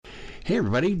Hey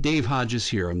everybody, Dave Hodges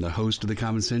here. I'm the host of the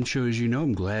Common Sense Show. As you know,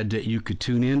 I'm glad that you could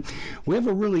tune in. We have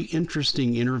a really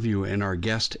interesting interview in our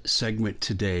guest segment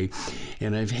today,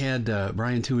 and I've had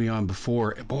Brian Tuohy on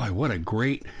before. Boy, what a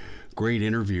great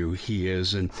interview he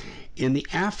is. And in the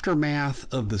aftermath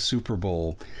of the Super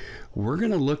Bowl, we're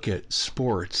going to look at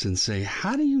sports and say,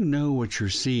 how do you know what you're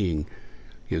seeing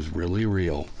is really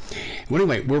real? Well,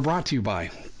 anyway, we're brought to you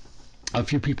by a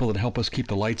few people that help us keep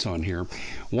the lights on here.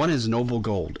 One is Noble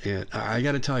Gold. And I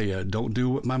got to tell you, don't do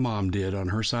what my mom did on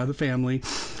her side of the family.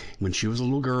 When she was a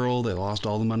little girl, they lost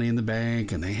all the money in the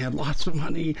bank and they had lots of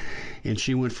money. And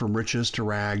she went from riches to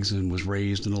rags and was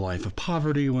raised in a life of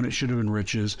poverty when it should have been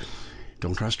riches.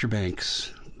 Don't trust your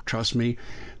banks. Trust me,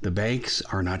 the banks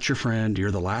are not your friend.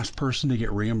 You're the last person to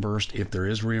get reimbursed if there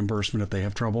is reimbursement if they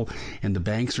have trouble. And the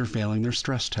banks are failing their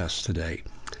stress tests today.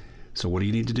 So what do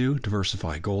you need to do?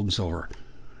 Diversify gold and silver.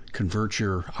 Convert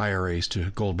your IRAs to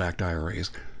gold-backed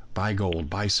IRAs. Buy gold,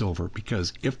 buy silver,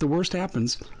 because if the worst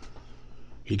happens,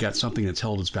 you got something that's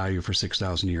held its value for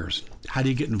 6,000 years. How do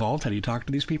you get involved? How do you talk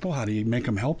to these people? How do you make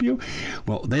them help you?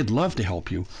 Well, they'd love to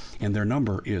help you, and their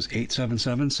number is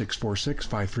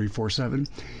 877-646-5347.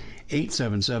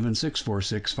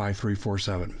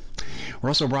 877-646-5347. We're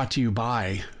also brought to you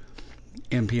by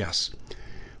MPS.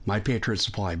 My Patriot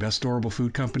Supply, best storable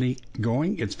food company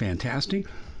going. It's fantastic.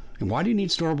 And why do you need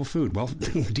storable food? Well,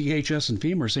 DHS and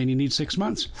FEMA are saying you need 6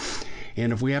 months.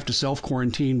 And if we have to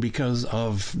self-quarantine because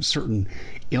of certain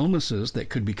illnesses that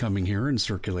could be coming here and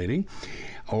circulating,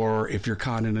 or if you're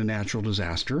caught in a natural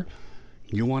disaster,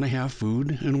 you want to have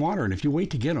food and water. And if you wait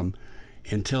to get them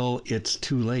until it's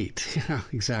too late. Yeah,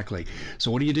 exactly. So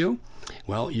what do?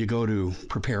 Well, you go to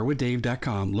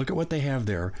preparewithdave.com. Look at what they have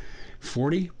there.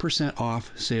 40%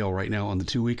 off sale right now on the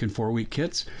 2-week and 4-week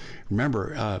kits.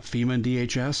 Remember, FEMA and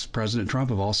DHS, President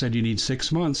Trump have all said you need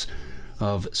 6 months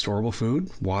of storable food,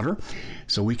 water,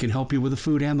 so we can help you with the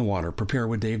food and the water.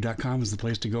 Preparewithdave.com is the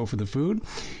place to go for the food.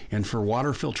 And for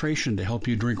water filtration, to help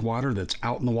you drink water that's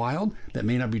out in the wild, that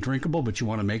may not be drinkable, but you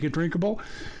want to make it drinkable,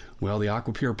 well, the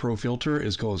AquaPure Pro Filter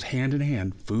goes hand in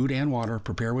hand, food and water.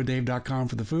 Preparewithdave.com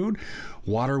for the food,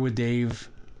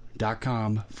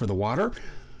 waterwithdave.com for the water.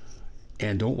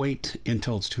 And don't wait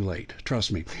until it's too late.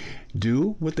 Trust me.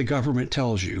 Do what the government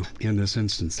tells you in this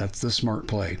instance. That's the smart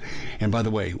play. And by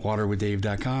the way,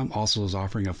 waterwithdave.com also is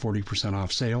offering a 40%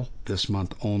 off sale this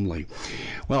month only.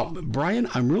 Well, Brian,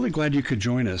 I'm really glad you could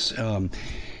join us.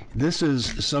 This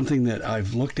is something that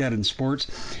I've looked at in sports,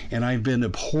 and I've been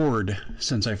abhorred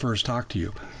since I first talked to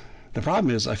you. The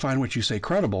problem is I find what you say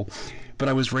credible, but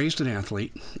I was raised an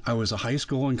athlete. I was a high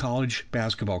school and college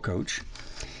basketball coach.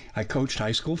 I coached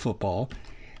high school football.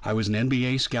 I was an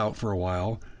NBA scout for a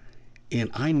while, and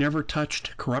I never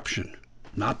touched corruption.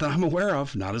 Not that I'm aware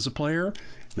of, not as a player,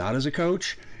 not as a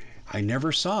coach. I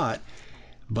never saw it,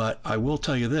 but I will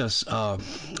tell you this. The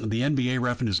NBA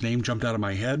ref and his name jumped out of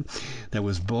my head that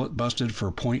was busted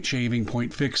for point shaving,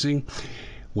 point fixing.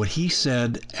 What he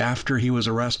said after he was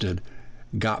arrested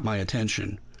got my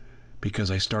attention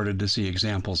because I started to see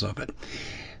examples of it.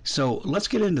 So let's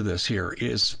get into this here.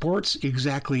 Is sports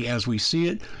exactly as we see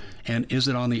it, and is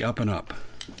it on the up and up?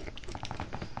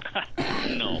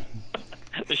 No.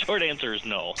 The short answer is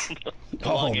no. The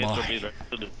long answer will be the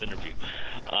rest of this interview.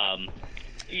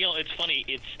 It's funny.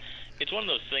 It's one of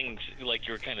those things, like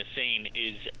you were kind of saying,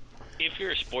 is if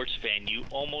you're a sports fan, you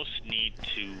almost need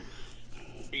to,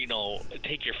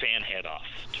 take your fan hat off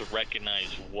to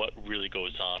recognize what really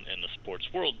goes on in the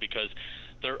sports world, because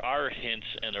there are hints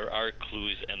and there are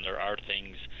clues and there are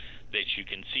things that you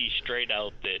can see straight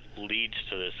out that leads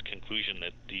to this conclusion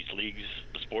that these leagues,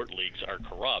 the sport leagues, are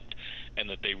corrupt and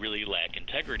that they really lack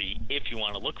integrity if you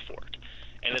want to look for it.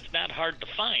 And it's not hard to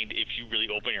find if you really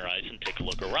open your eyes and take a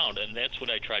look around, and that's what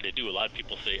I try to do. A lot of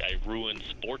people say I ruin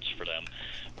sports for them,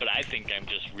 but I think I'm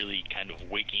just really kind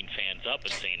of waking fans up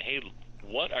and saying, hey,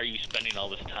 what are you spending all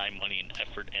this time, money, and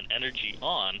effort and energy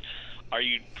on? Are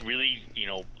you really,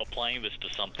 applying this to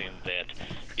something that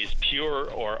is pure,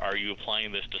 or are you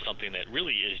applying this to something that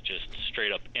really is just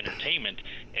straight up entertainment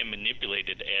and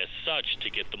manipulated as such to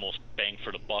get the most bang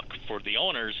for the buck for the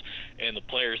owners and the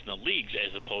players in the leagues,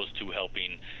 as opposed to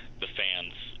helping the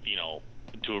fans,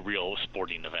 to a real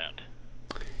sporting event?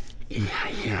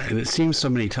 Yeah, and it seems so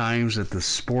many times that the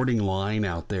sporting line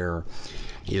out there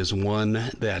is one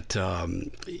that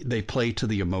they play to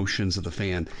the emotions of the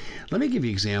fan. Let me give you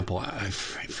an example. I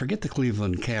forget the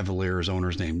Cleveland Cavaliers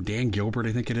owner's name. Dan Gilbert,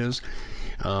 I think it is.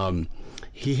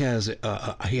 He had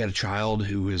a child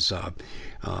who is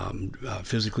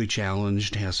physically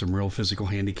challenged, has some real physical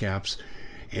handicaps,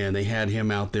 and they had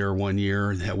him out there one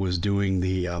year that was doing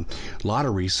the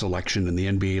lottery selection in the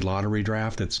NBA lottery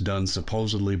draft that's done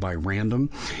supposedly by random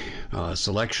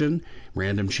selection,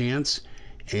 random chance,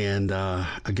 and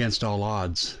against all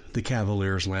odds, the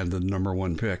Cavaliers landed the number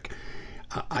one pick.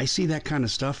 I see that kind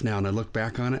of stuff now, and I look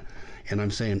back on it, and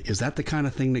I'm saying, is that the kind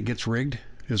of thing that gets rigged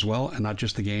as well, and not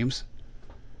just the games?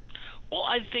 Well,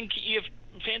 I think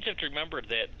fans have to remember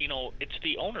that, it's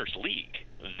the owner's league.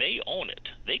 They own it.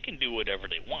 They can do whatever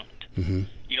they want. Mm-hmm.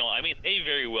 They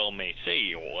very well may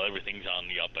say, well, everything's on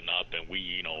the up and up, and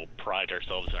we, pride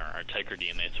ourselves in our integrity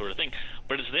and that sort of thing.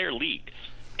 But it's their league.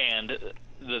 And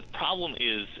the problem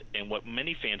is, and what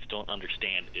many fans don't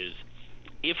understand is,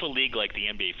 if a league like the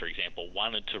NBA, for example,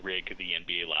 wanted to rig the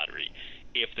NBA lottery,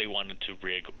 if they wanted to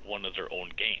rig one of their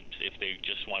own games, if they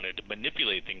just wanted to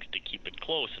manipulate things to keep it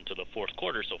close into the fourth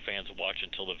quarter so fans watch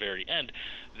until the very end,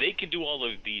 they can do all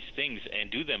of these things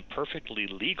and do them perfectly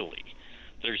legally.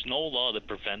 There's no law that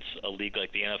prevents a league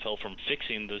like the NFL from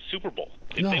fixing the Super Bowl.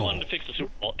 If they wanted to fix the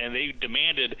Super Bowl and they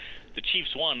demanded the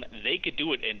Chiefs won, they could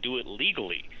do it and do it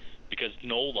legally, because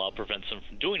no law prevents them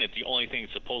from doing it. The only thing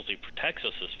that supposedly protects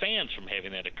us as fans from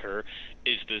having that occur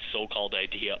is this so-called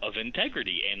idea of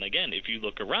integrity. And again, if you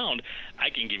look around, I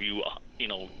can give you,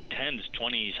 tens,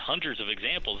 20s, hundreds of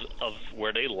examples of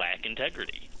where they lack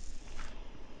integrity.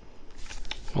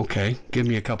 Okay, give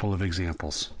me a couple of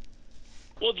examples.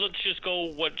 Well, let's just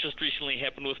go what just recently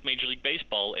happened with Major League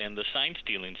Baseball and the sign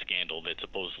stealing scandal that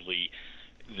supposedly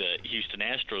the Houston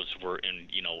Astros were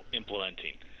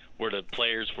implementing, where the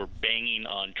players were banging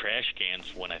on trash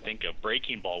cans when I think a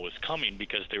breaking ball was coming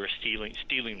because they were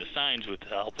stealing the signs with the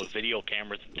help of video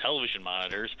cameras and television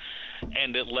monitors.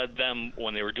 And it led them,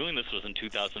 when they were doing this was in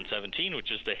 2017,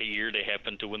 which is the year they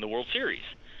happened to win the World Series.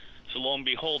 So lo and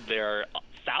behold, there are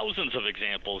thousands of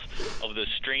examples of this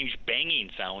strange banging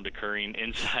sound occurring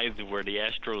inside where the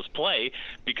Astros play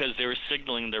because they were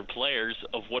signaling their players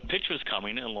of what pitch was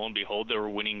coming, and lo and behold, they were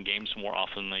winning games more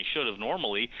often than they should have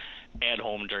normally at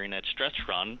home during that stretch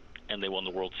run, and they won the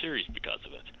World Series because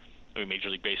of it. Major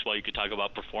League Baseball, you could talk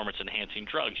about performance-enhancing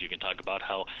drugs. You can talk about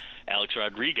how Alex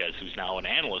Rodriguez, who's now an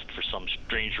analyst for some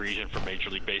strange reason for Major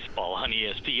League Baseball on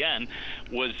ESPN,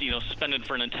 was suspended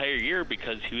for an entire year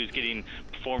because he was getting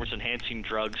performance-enhancing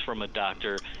drugs from a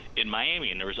doctor in Miami,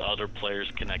 and there was other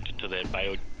players connected to that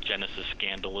biogenesis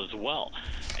scandal as well.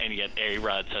 And yet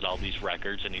A-Rod set all these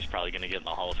records, and he's probably going to get in the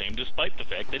Hall of Fame, despite the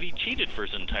fact that he cheated for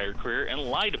his entire career and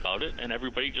lied about it, and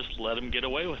everybody just let him get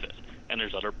away with it. And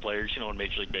there's other players, in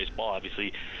Major League Baseball,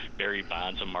 obviously Barry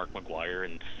Bonds and Mark McGwire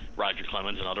and Roger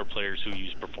Clemens and other players who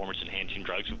use performance-enhancing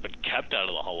drugs who've been kept out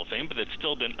of the Hall of Fame, but that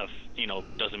still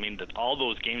doesn't mean that all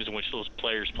those games in which those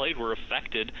players played were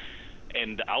affected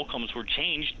and the outcomes were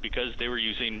changed because they were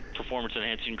using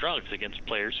performance-enhancing drugs against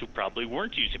players who probably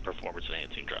weren't using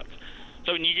performance-enhancing drugs.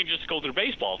 So you can just go through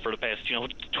baseball for the past,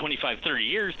 25, 30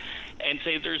 years and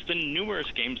say there's been numerous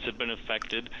games that have been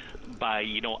affected by,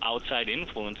 outside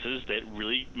influences that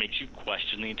really makes you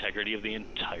question the integrity of the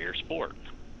entire sport.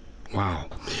 Wow.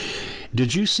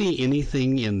 Did you see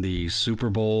anything in the Super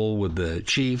Bowl with the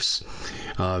Chiefs'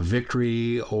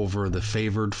 victory over the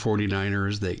favored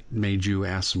 49ers that made you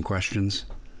ask some questions?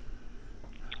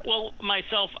 Well,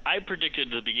 myself, I predicted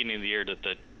at the beginning of the year that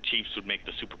the Chiefs would make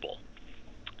the Super Bowl.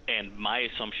 And my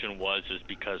assumption is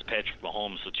because Patrick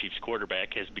Mahomes, the Chiefs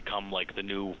quarterback, has become like the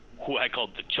new, who I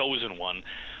called the chosen one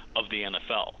of the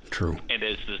NFL. True. And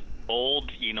as this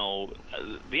old,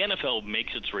 the NFL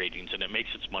makes its ratings and it makes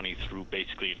its money through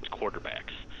basically its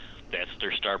quarterbacks. That's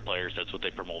their star players. That's what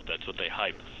they promote. That's what they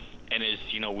hype. And as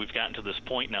we've gotten to this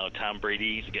point now, Tom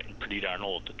Brady is getting pretty darn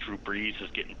old. Drew Brees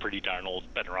is getting pretty darn old.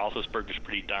 Ben Roethlisberger is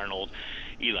pretty darn old.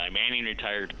 Eli Manning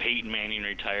retired. Peyton Manning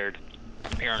retired.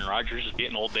 Aaron Rodgers is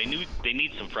getting old. They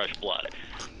need some fresh blood,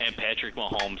 and Patrick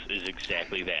Mahomes is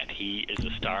exactly that. He is a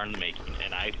star in the making,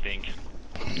 and I think,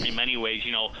 in many ways,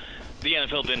 the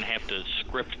NFL didn't have to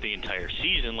script the entire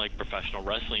season like professional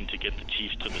wrestling to get the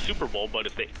Chiefs to the Super Bowl, but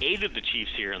if they aided the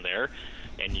Chiefs here and there,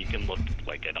 and you can look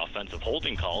like at offensive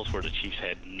holding calls where the Chiefs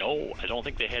had I don't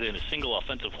think they had a single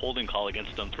offensive holding call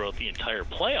against them throughout the entire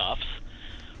playoffs.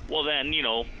 Well, then,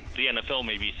 the NFL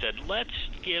maybe said, let's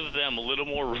give them a little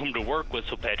more room to work with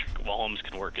so Patrick Mahomes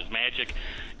can work his magic,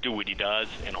 do what he does,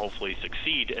 and hopefully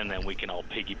succeed, and then we can all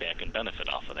piggyback and benefit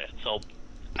off of that. So,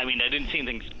 I didn't see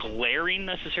anything glaring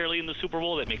necessarily in the Super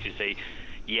Bowl that makes you say,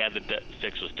 yeah, the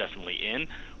fix was definitely in,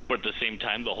 but at the same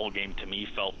time, the whole game to me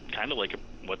felt kind of like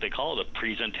what they call a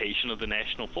presentation of the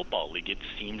National Football League. It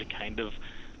seemed kind of,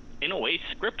 in a way,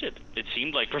 scripted. It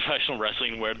seemed like professional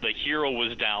wrestling where the hero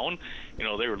was down,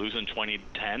 they were losing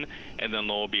 20-10, and then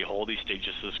lo and behold, he staged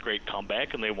just this great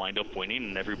comeback, and they wind up winning,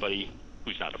 and everybody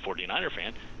who's not a 49er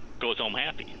fan, goes home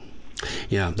happy.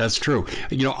 Yeah, that's true.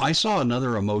 I saw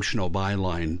another emotional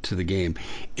byline to the game.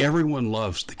 Everyone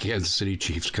loves the Kansas City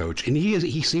Chiefs coach, and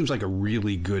he seems like a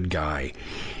really good guy,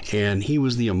 and he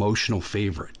was the emotional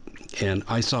favorite. And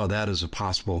I saw that as a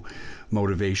possible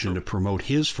motivation to promote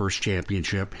his first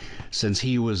championship, since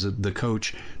he was the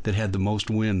coach that had the most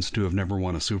wins to have never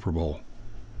won a Super Bowl.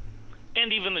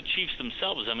 And even the Chiefs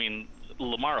themselves. I mean,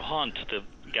 Lamar Hunt, the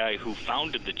guy who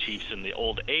founded the Chiefs in the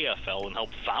old AFL and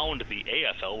helped found the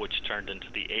AFL, which turned into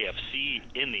the AFC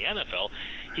in the NFL,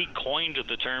 he coined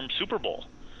the term Super Bowl.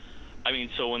 I mean,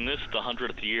 so in this, the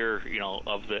 100th year,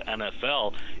 of the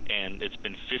NFL, and it's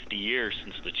been 50 years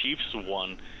since the Chiefs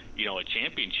won, a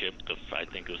championship. I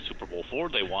think it was Super Bowl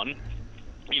IV they won.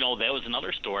 That was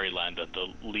another storyline that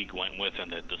the league went with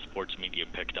and that the sports media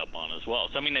picked up on as well.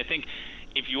 So, I mean, I think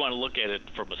if you want to look at it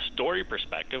from a story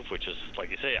perspective, which is, like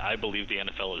I say, I believe the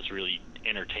NFL is really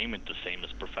entertainment the same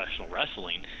as professional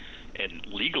wrestling, and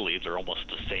legally they're almost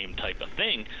the same type of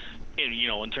thing. And,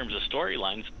 in terms of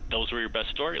storylines, those were your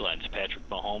best storylines. Patrick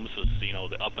Mahomes is,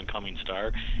 the up-and-coming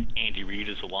star. Andy Reid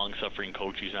is a long-suffering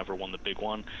coach who's never won the big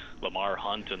one. Lamar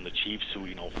Hunt and the Chiefs, who,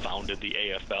 founded the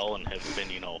AFL and have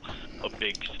been, a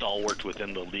big stalwart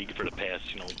within the league for the past,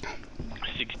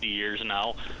 60 years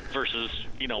now, versus,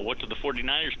 what did the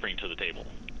 49ers bring to the table?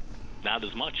 Not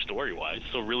as much story-wise.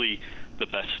 So really, the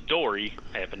best story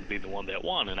happened to be the one that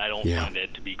won, and I don't find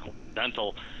that to be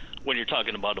coincidental when you're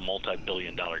talking about a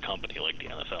multi-billion-dollar company like the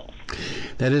NFL.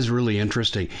 That is really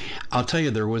interesting. I'll tell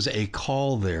you, there was a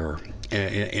call there,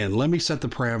 and let me set the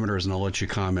parameters and I'll let you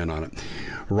comment on it.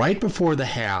 Right before the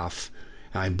half,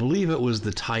 I believe it was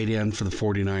the tight end for the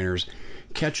 49ers,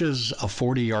 catches a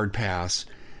 40-yard pass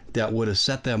that would have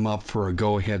set them up for a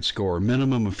go-ahead score,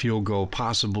 minimum a field goal,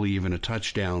 possibly even a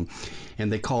touchdown,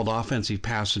 and they called offensive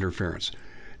pass interference.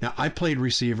 Now, I played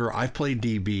receiver, I played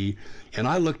DB, and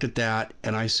I looked at that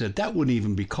and I said, that wouldn't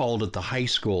even be called at the high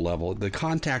school level. The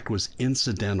contact was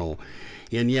incidental.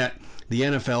 And yet, the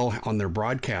NFL on their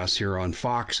broadcasts here on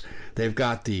Fox, they've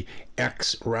got the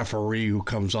ex-referee who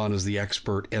comes on as the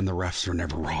expert, and the refs are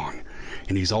never wrong.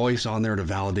 And he's always on there to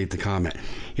validate the comment.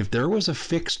 If there was a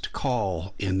fixed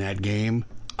call in that game,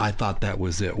 I thought that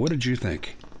was it. What did you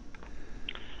think?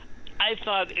 I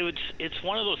thought it's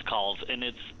one of those calls, and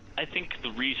I think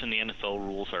the reason the NFL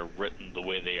rules are written the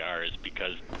way they are is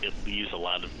because it leaves a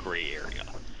lot of gray area.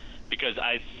 Because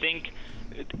I think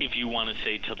if you want to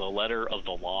say to the letter of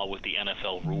the law with the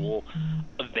NFL rule,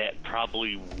 that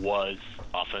probably was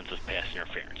offensive pass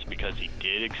interference, because he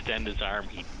did extend his arm,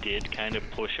 he did kind of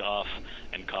push off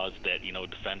and cause that,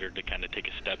 defender to kind of take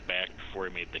a step back before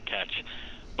he made the catch.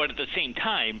 But at the same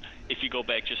time, if you go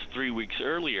back just 3 weeks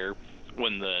earlier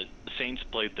when the Saints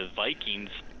played the Vikings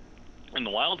in the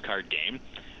wild card game,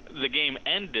 the game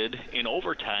ended in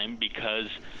overtime because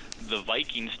the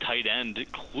Vikings tight end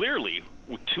clearly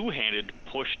two-handed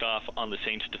pushed off on the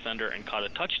Saints defender and caught a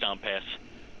touchdown pass,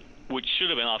 which should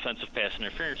have been offensive pass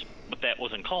interference, but that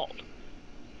wasn't called.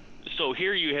 So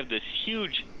here you have this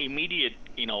huge immediate,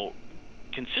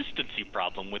 consistency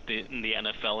problem within the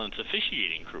NFL and its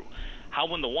officiating crew.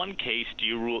 How in the one case do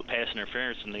you rule it pass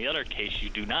interference, and in the other case you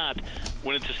do not,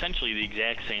 when it's essentially the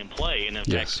exact same play? And in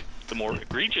fact, the more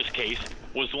egregious case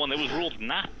was the one that was ruled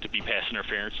not to be pass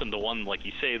interference, and the one, like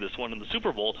you say, this one in the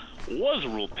Super Bowl, was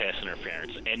ruled pass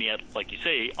interference. And yet, like you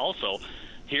say, also,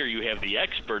 here you have the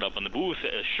expert up in the booth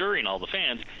assuring all the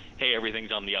fans, hey,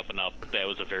 everything's on the up and up. That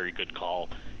was a very good call.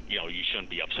 You shouldn't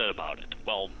be upset about it.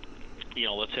 Well,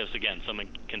 let's have, again, some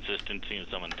consistency and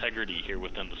some integrity here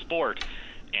within the sport,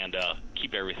 and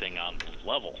keep everything on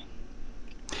level.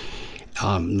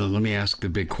 Let me ask the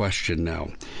big question now,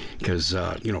 because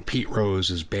Pete Rose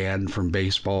is banned from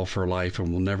baseball for life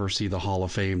and will never see the Hall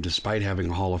of Fame despite having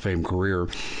a Hall of Fame career.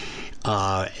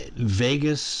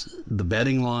 Vegas, the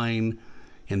betting line,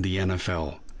 and the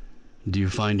NFL. Do you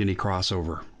find any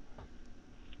crossover?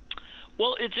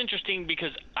 Well, it's interesting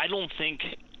because I don't think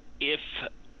if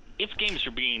games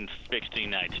are being fixed in the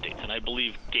United States, and I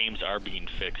believe games are being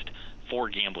fixed for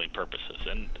gambling purposes,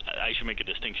 and I should make a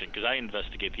distinction because I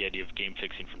investigate the idea of game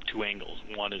fixing from two angles.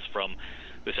 One is from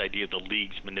this idea the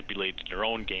leagues manipulate their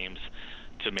own games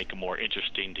to make them more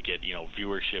interesting, to get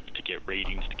viewership, to get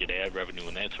ratings, to get ad revenue,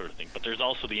 and that sort of thing. But there's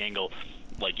also the angle,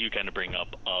 like you kind of bring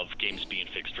up, of games being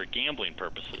fixed for gambling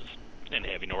purposes and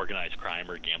having organized crime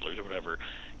or gamblers or whatever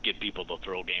get people to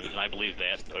throw games, and I believe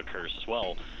that occurs as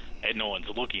well, and no one's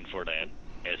looking for that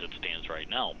as it stands right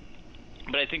now.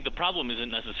 But I think the problem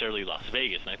isn't necessarily Las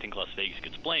Vegas, and I think Las Vegas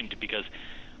gets blamed because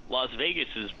Las Vegas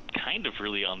is kind of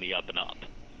really on the up and up.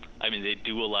 I mean, they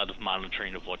do a lot of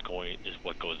monitoring of what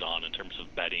goes on in terms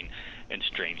of betting and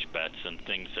strange bets and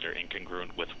things that are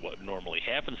incongruent with what normally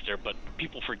happens there. But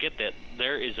people forget that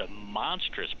there is a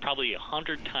monstrous, probably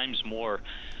 100 times more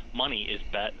money is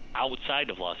bet outside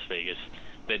of Las Vegas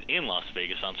than in Las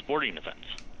Vegas on sporting events.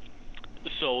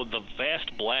 So the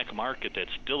vast black market that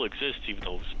still exists, even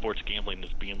though sports gambling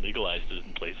is being legalized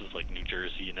in places like New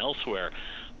Jersey and elsewhere,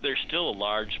 there's still a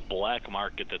large black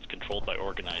market that's controlled by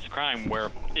organized crime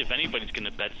where if anybody's going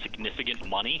to bet significant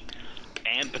money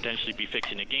and potentially be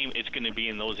fixing a game, it's going to be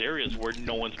in those areas where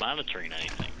no one's monitoring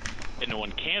anything and no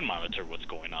one can monitor what's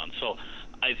going on. So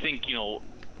I think,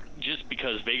 just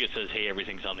because Vegas says, hey,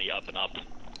 everything's on the up and up,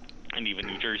 and even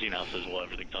New Jersey now says, well,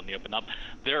 everything's on the up and up,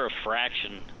 they're a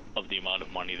fraction of the amount of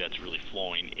money that's really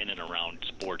flowing in and around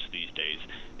sports these days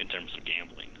in terms of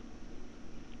gambling.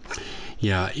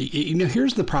 Yeah,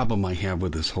 here's the problem I have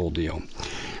with this whole deal.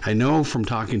 I know from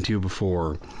talking to you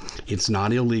before, it's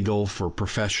not illegal for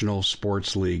professional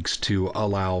sports leagues to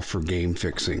allow for game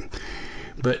fixing,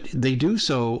 but they do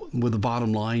so with the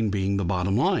bottom line being the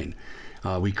bottom line.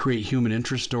 We create human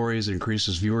interest stories, it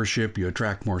increases viewership, you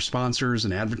attract more sponsors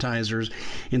and advertisers,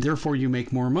 and therefore you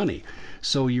make more money.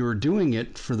 So you're doing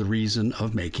it for the reason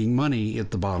of making money at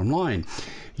the bottom line.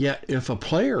 Yet if a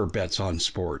player bets on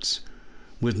sports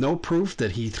with no proof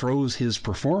that he throws his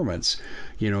performance,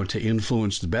 to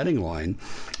influence the betting line,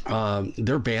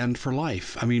 they're banned for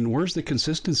life. I mean, where's the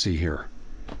consistency here?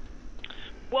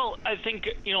 Well, I think,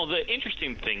 the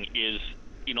interesting thing is,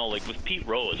 like with Pete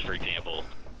Rose, for example,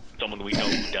 someone we know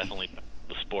who definitely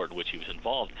the sport in which he was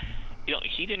involved,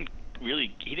 he didn't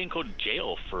go to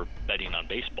jail for betting on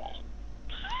baseball.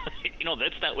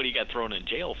 That's not what he got thrown in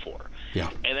jail for. Yeah.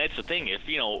 And that's the thing. If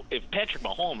Patrick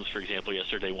Mahomes, for example,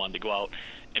 yesterday wanted to go out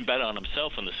and bet on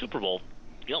himself in the Super Bowl,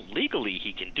 legally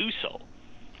he can do so.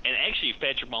 And actually, if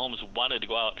Patrick Mahomes wanted to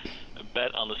go out and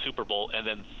bet on the Super Bowl and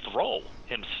then throw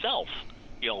himself,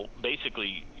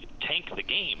 basically tank the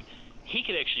game, he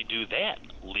could actually do that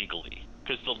legally.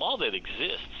 Because the law that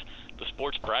exists, the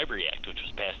Sports Bribery Act, which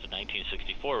was passed in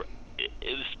 1964,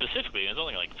 specifically, it's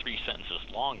only like 3 sentences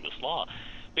long, this law,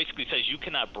 basically says you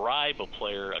cannot bribe a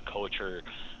player, a coach, or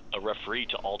a referee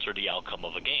to alter the outcome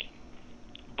of a game.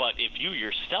 But if you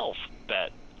yourself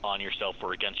bet on yourself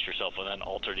or against yourself and then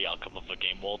alter the outcome of a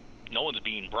game, well, no one's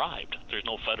being bribed. There's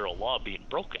no federal law being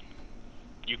broken.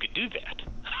 You could do that.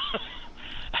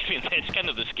 I mean, that's kind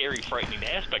of the scary, frightening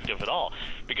aspect of it all.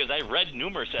 Because I read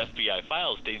numerous FBI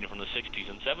files dating from the 60s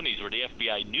and 70s where the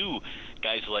FBI knew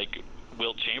guys like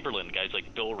Wilt Chamberlain, guys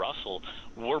like Bill Russell,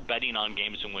 were betting on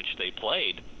games in which they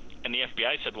played. And the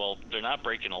FBI said, well, they're not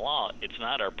breaking the law. It's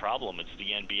not our problem. It's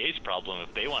the NBA's problem.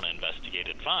 If they want to investigate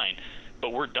it, fine.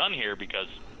 But we're done here because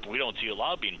we don't see a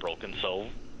law being broken, so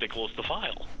they closed the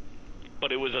file. But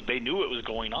they knew it was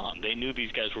going on. They knew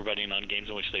these guys were betting on games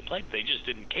in which they played. They just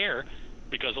didn't care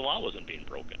because the law wasn't being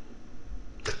broken.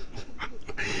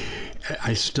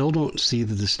 I still don't see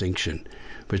the distinction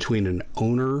between an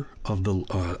owner of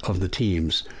the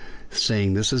teams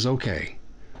saying this is okay,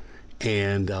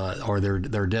 and or their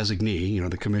designee,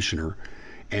 the commissioner,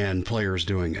 and players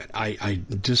doing it. I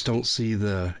just don't see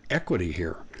the equity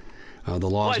here. The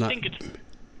law's not.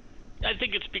 I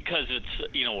think it's because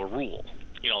it's a rule.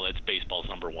 That's baseball's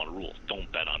number one rule.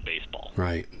 Don't bet on baseball.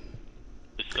 Right.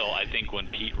 So I think when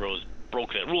Pete Rose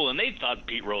broke that rule, and they thought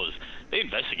Pete Rose, they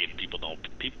investigated people.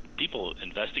 People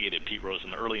investigated Pete Rose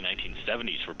in the early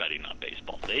 1970s for betting on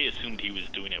baseball. They assumed he was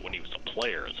doing it when he was a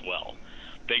player as well.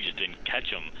 They just didn't catch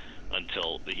him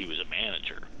until he was a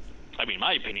manager. I mean,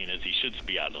 my opinion is he should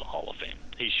be out of the Hall of Fame.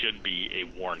 He should be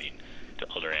a warning to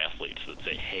other athletes that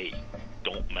say, hey,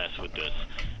 don't mess with this.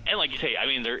 And like you say, I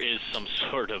mean, there is some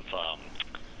sort of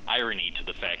irony to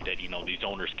the fact that, these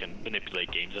owners can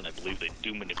manipulate games, and I believe they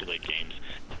do manipulate games,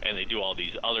 and they do all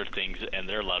these other things, and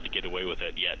they're allowed to get away with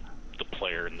it, yet the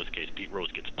player, in this case Pete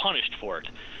Rose, gets punished for it.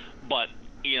 But,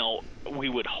 we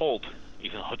would hope,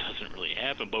 even though it doesn't really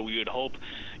happen, but we would hope,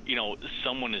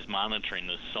 someone is monitoring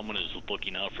this, someone is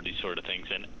looking out for these sort of things,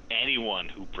 and anyone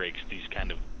who breaks these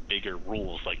kind of bigger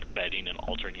rules like betting and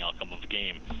altering the outcome of a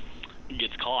game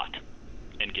gets caught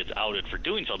and gets outed for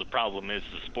doing so. The problem is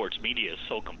the sports media is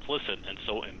so complicit and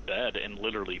so in bed and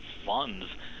literally funds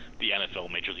the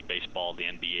NFL, Major League Baseball, the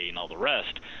NBA, and all the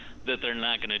rest, that they're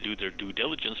not going to do their due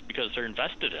diligence because they're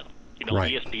invested in.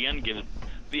 Right. ESPN gives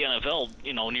the NFL,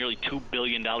 nearly $2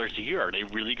 billion a year. Are they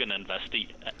really going to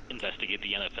investigate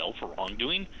the NFL for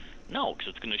wrongdoing? No, because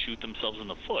it's going to shoot themselves in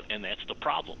the foot, and that's the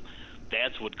problem.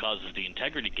 That's what causes the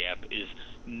integrity gap, is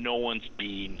no one's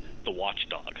being the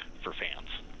watchdog for fans.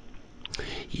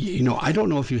 I don't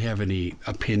know if you have any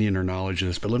opinion or knowledge of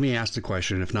this, but let me ask the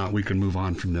question. If not, we can move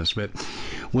on from this. But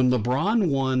when LeBron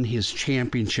won his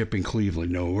championship in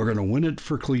Cleveland, no, we're going to win it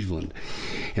for Cleveland.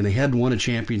 And they hadn't won a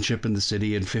championship in the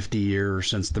city in 50 years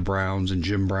since the Browns and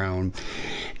Jim Brown.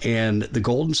 And the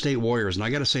Golden State Warriors, and I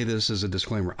got to say this as a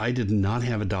disclaimer, I did not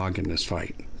have a dog in this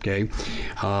fight. Okay.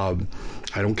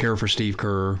 I don't care for Steve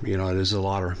Kerr. There's a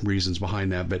lot of reasons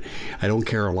behind that, but I don't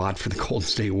care a lot for the Golden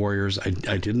State Warriors.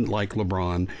 I didn't like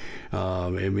LeBron.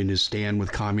 His stand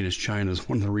with communist China is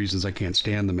one of the reasons I can't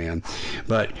stand the man.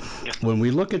 But when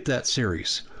we look at that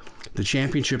series, the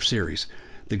championship series,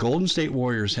 the Golden State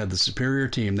Warriors had the superior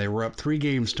team. They were up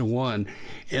 3-1,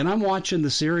 and I'm watching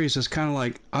the series as kind of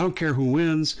like, I don't care who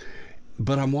wins,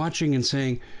 but I'm watching and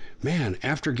saying, man,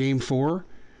 after Game 4,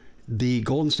 the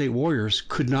Golden State Warriors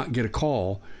could not get a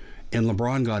call, and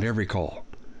LeBron got every call.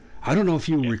 I don't know if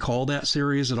you recall that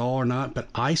series at all or not, but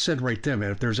I said right then,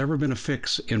 man, if there's ever been a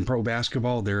fix in pro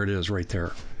basketball, there it is right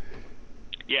there.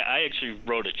 Yeah, I actually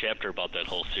wrote a chapter about that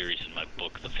whole series in my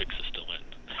book, The Fix Is Still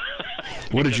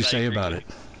In. What did you say about it?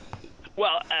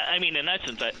 Well, in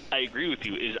essence, I agree with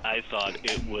you. I thought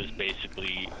it was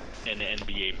basically an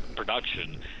NBA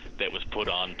production that was put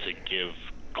on to give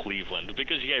Cleveland,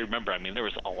 because you got to remember, there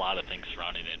was a lot of things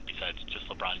surrounding it besides just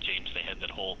LeBron James. They had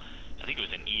that whole, I think it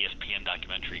was an ESPN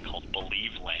documentary called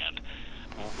Believe Land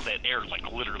that aired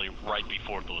literally right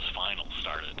before those finals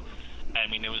started.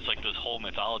 It was like this whole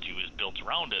mythology was built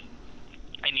around it,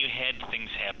 and you had things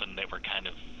happen that were kind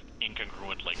of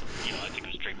incongruent. I think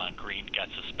it was Draymond Green got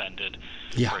suspended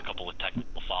for a couple of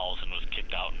technical fouls and was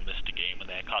kicked out and missed a game, and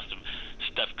that cost him.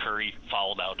 Steph Curry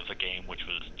fouled out of a game, which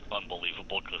was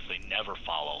unbelievable because they never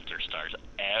foul out their stars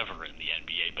ever in the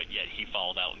NBA, but yet he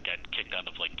fouled out and got kicked out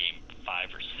of game 5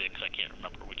 or 6. I can't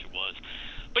remember which it was.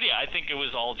 But yeah, I think it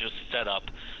was all just set up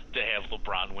to have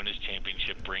LeBron win his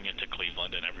championship, bring it to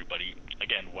Cleveland, and everybody,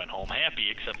 again, went home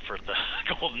happy except for the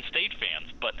Golden State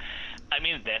fans. But,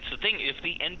 that's the thing. If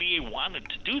the NBA wanted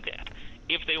to do that,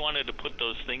 if they wanted to put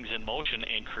those things in motion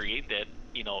and create that,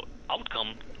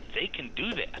 outcome, they can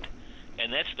do that.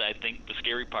 And that's, I think, the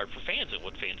scary part for fans, and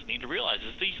what fans need to realize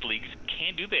is these leagues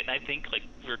can do that. And I think, like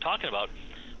we were talking about,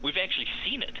 we've actually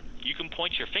seen it. You can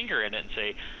point your finger at it and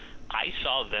say, I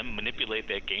saw them manipulate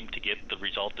that game to get the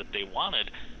result that they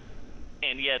wanted,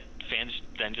 and yet fans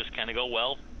then just kind of go,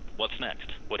 well, what's next?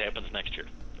 What happens next year?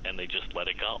 And they just let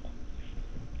it go.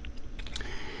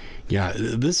 Yeah,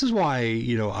 this is why,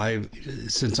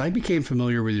 since I became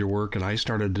familiar with your work and I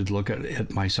started to look at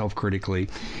it myself critically,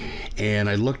 and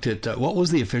I looked at, what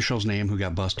was the official's name who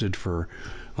got busted for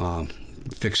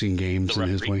fixing games in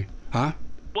his way? Huh?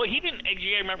 Well, he didn't,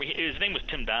 I remember, his name was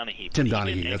Tim Donaghy. Tim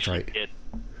Donaghy, that's right. Get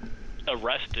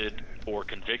arrested or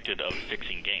convicted of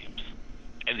fixing games.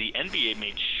 And the NBA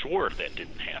made sure that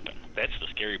didn't happen. That's the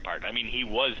scary part.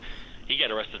 He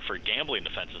got arrested for gambling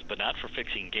offenses, but not for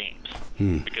fixing games.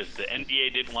 Because the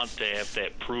NBA didn't want to have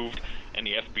that proved, and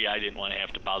the FBI didn't want to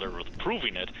have to bother with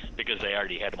proving it because they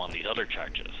already had him on these other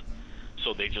charges.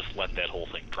 So they just let that whole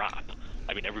thing drop.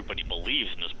 Everybody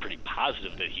believes and is pretty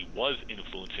positive that he was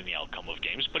influencing the outcome of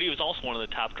games, but he was also one of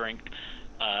the top-ranked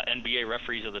NBA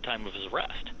referees at the time of his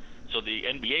arrest. So the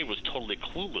NBA was totally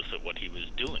clueless at what he was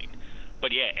doing.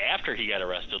 But yeah, after he got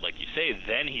arrested, like you say,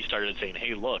 then he started saying,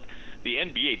 hey, look, the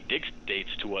NBA dictates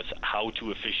to us how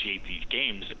to officiate these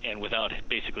games, and without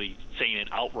basically saying it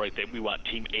outright that we want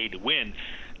Team A to win,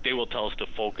 they will tell us to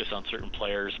focus on certain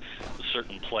players,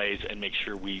 certain plays, and make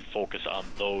sure we focus on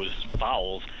those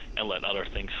fouls and let other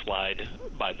things slide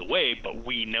by the way, but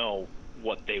we know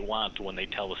what they want when they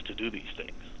tell us to do these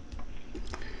things.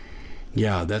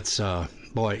 Yeah, that's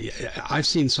boy, I've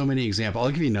seen so many examples.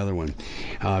 I'll give you another one.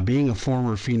 Being a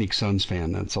former Phoenix Suns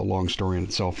fan, that's a long story in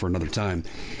itself for another time.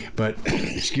 But,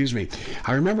 excuse me,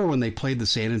 I remember when they played the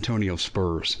San Antonio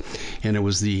Spurs, and it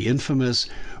was the infamous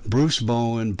Bruce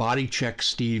Bowen body check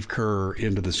Steve Kerr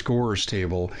into the scorer's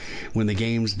table when the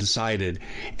game's decided,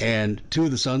 and two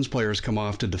of the Suns players come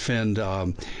off to defend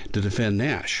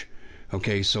Nash.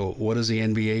 Okay, so what does the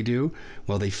NBA do?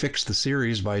 Well, they fixed the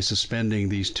series by suspending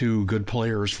these two good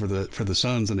players for the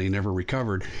Suns, and they never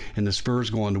recovered, and the Spurs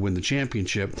go on to win the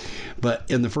championship. But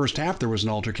in the first half, there was an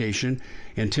altercation,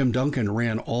 and Tim Duncan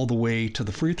ran all the way to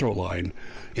the free throw line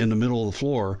in the middle of the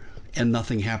floor, and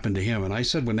nothing happened to him. And I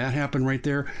said, when that happened right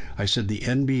there, I said, the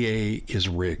NBA is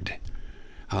rigged.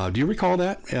 Do you recall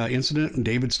that incident? And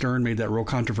David Stern made that real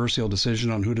controversial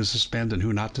decision on who to suspend and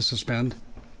who not to suspend?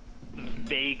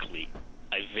 Vaguely.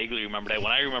 I vaguely remember that.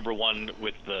 When I remember one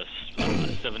with the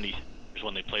 70s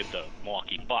when they played the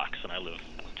Milwaukee Bucks, and I live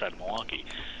outside of Milwaukee,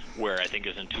 where I think it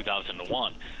was in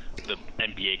 2001, the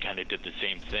NBA kind of did the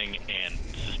same thing and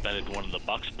suspended one of the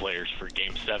Bucks players for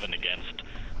Game 7 against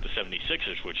the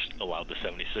 76ers, which allowed the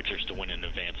 76ers to win in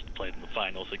advance to play in the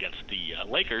finals against the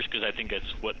Lakers, because I think that's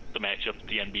what the matchup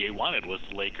the NBA wanted, was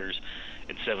the Lakers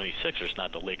and 76ers,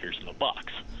 not the Lakers and the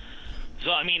Bucks.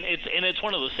 So, I mean, it's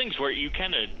one of those things where you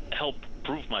kind of help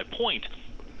prove my point.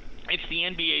 It's the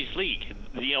NBA's league.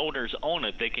 The owners own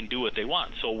it. They can do what they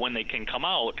want. So when they can come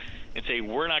out and say,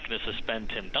 we're not going to suspend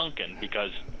Tim Duncan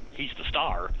because he's the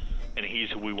star and he's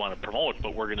who we want to promote,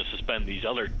 but we're going to suspend these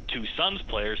other two Suns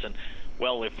players, and,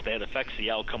 well, if that affects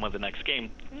the outcome of the next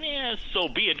game, so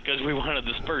be it, because we wanted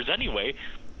the Spurs anyway.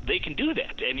 They can do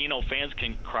that. And, fans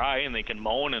can cry and they can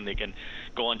moan and they can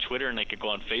go on Twitter and they can go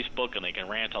on Facebook and they can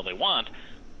rant all they want,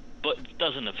 but it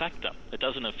doesn't affect them. It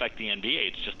doesn't affect the NBA.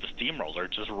 It's just a steamroller.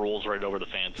 It just rolls right over the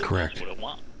fans and Correct. does what it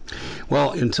wants.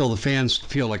 Well, until the fans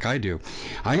feel like I do.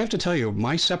 I have to tell you,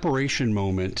 my separation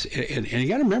moment, and you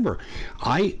got to remember,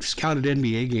 I scouted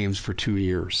NBA games for 2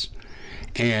 years.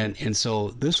 And so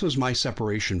this was my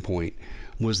separation point,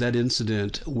 was that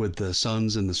incident with the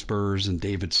Suns and the Spurs and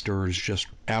David Stern's just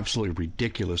absolutely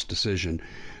ridiculous decision,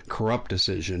 corrupt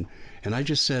decision. And I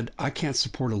just said, I can't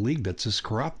support a league that's this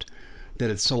corrupt, that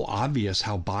it's so obvious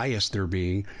how biased they're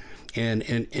being. And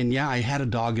yeah, I had a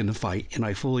dog in the fight, and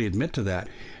I fully admit to that.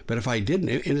 But if I didn't,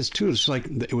 and it's like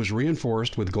it was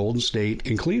reinforced with Golden State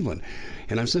and Cleveland.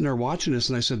 And I'm sitting there watching this,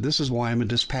 and I said, this is why I'm a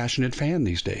dispassionate fan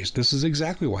these days. This is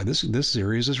exactly why. This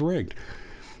series is rigged.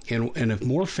 And if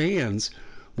more fans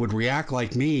would react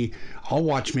like me, I'll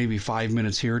watch maybe 5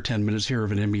 minutes here, 10 minutes here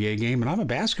of an NBA game, and I'm a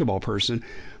basketball person,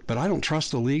 but I don't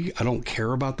trust the league. I don't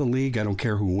care about the league. I don't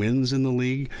care who wins in the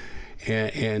league.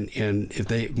 And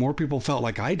if more people felt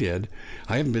like I did,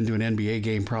 I haven't been to an NBA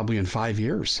game probably in 5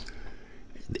 years.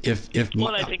 If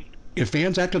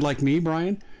fans acted like me,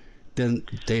 Brian, then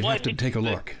they'd have to take a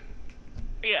look.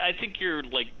 Yeah, I think you're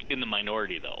in the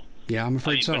minority, though. Yeah, I'm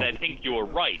afraid so. But I think you're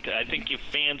right. I think if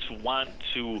fans want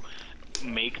to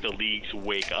make the leagues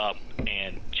wake up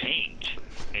and change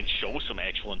and show some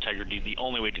actual integrity, the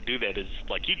only way to do that is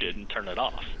like you did and turn it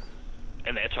off.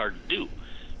 And that's hard to do,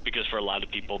 because for a lot of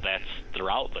people, that's their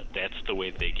outlet. That's the way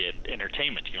they get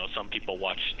entertainment. Some people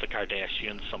watch the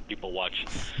Kardashians, some people watch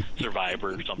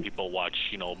Survivor, some people watch,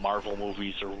 Marvel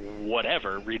movies or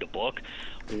whatever, read a book,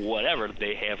 whatever.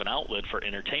 They have an outlet for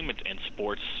entertainment, and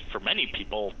sports, for many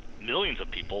people, millions of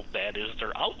people, that is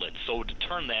their outlet. So to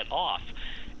turn that off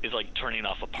is like turning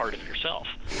off a part of yourself.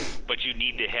 But you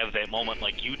need to have that moment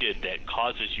like you did that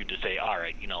causes you to say, all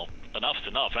right, enough's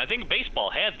enough. And I think baseball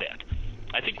had that.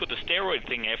 I think with the steroid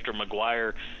thing, after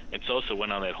McGwire and Sosa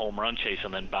went on that home run chase,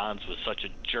 and then Bonds was such a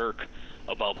jerk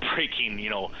about breaking,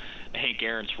 Hank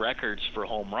Aaron's records for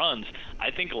home runs,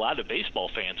 I think a lot of baseball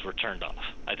fans were turned off.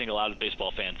 I think a lot of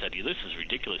baseball fans said, this is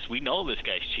ridiculous. We know this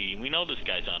guy's cheating. We know this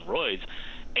guy's on roids.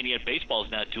 And yet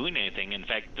baseball's not doing anything. In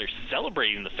fact, they're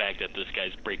celebrating the fact that this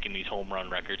guy's breaking these home run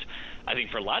records. I think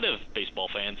for a lot of baseball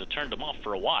fans, it turned them off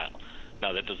for a while.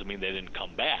 Now, that doesn't mean they didn't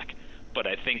come back. But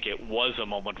I think it was a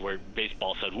moment where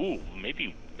baseball said, ooh,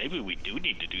 maybe we do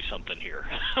need to do something here.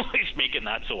 At least make it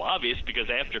not so obvious, because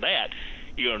after that,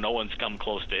 no one's come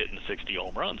close to hitting 60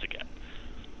 home runs again.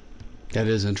 That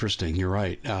is interesting. You're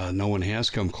right. No one has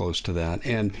come close to that.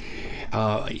 And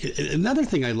another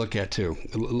thing I look at, too,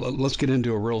 let's get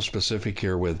into a real specific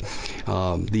here with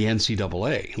the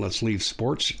NCAA. Let's leave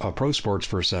sports, pro sports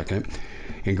for a second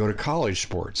and go to college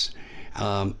sports.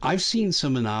 I've seen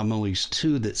some anomalies,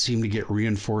 too, that seem to get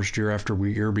reinforced year after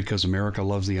year because America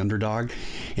loves the underdog,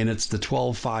 and it's the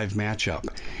 12-5 matchup.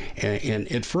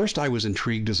 And at first I was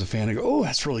intrigued as a fan. I go, oh,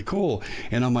 that's really cool.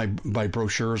 And on my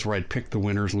brochures where I'd pick the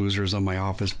winners, losers on my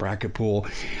office bracket pool,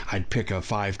 I'd pick a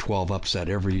 5-12 upset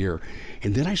every year.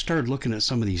 And then I started looking at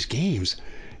some of these games,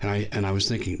 and I was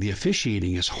thinking, the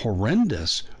officiating is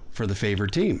horrendous for the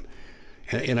favored team.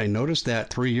 And I noticed that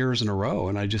 3 years in a row,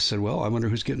 and I just said, well, I wonder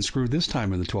who's getting screwed this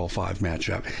time in the 12-5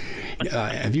 matchup.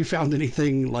 Have you found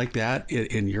anything like that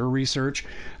in your research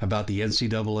about the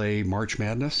NCAA March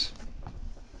Madness?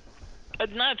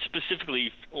 Not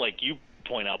specifically like you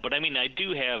point out, but I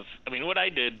do have, what I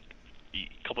did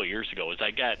a couple of years ago is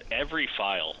I got every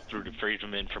file through the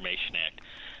Freedom of Information Act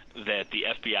that the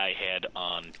FBI had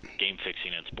on game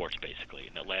fixing in sports, basically,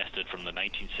 and it lasted from the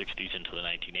 1960s into the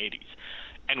 1980s.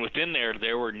 And within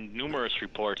there were numerous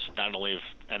reports, not only of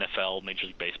NFL, Major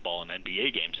League Baseball, and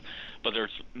NBA games, but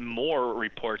there's more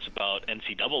reports about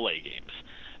NCAA games,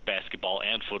 basketball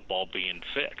and football being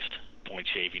fixed, point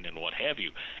shaving and what have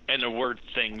you. And there were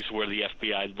things where the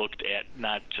FBI looked at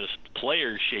not just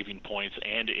players shaving points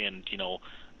and in,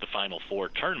 the Final Four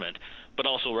tournament, but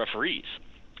also referees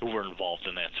who were involved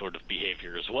in that sort of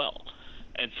behavior as well.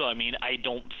 And so, I mean, I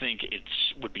don't think it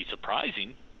would be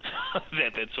surprising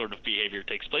that that sort of behavior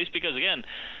takes place because, again,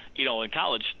 in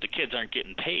college, the kids aren't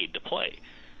getting paid to play.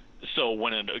 So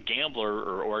when a gambler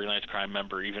or organized crime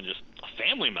member, even just a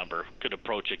family member, could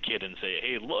approach a kid and say,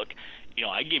 hey, look,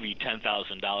 I give you $10,000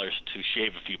 to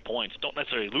shave a few points. Don't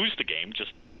necessarily lose the game,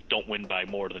 just don't win by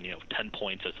more than 10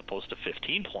 points as opposed to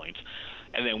 15 points,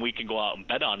 and then we can go out and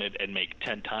bet on it and make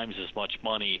 10 times as much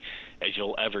money as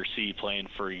you'll ever see playing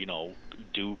for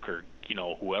Duke or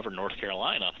whoever, North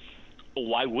Carolina.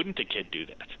 Why wouldn't a kid do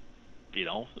that?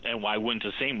 And why wouldn't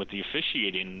the same with the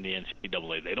officiating in the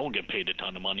NCAA? They don't get paid a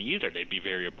ton of money either. They'd be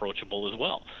very approachable as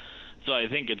well. So I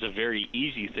think it's a very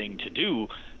easy thing to do.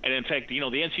 And in fact, the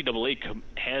NCAA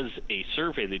has a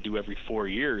survey they do every 4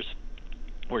 years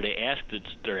where they ask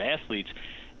their athletes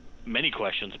many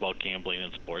questions about gambling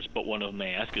in sports, but one of them they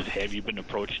ask is, have you been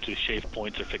approached to shave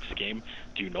points or fix the game?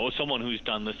 Do you know someone who's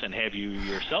done this, and have you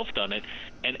yourself done it?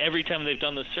 And every time they've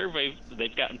done this survey,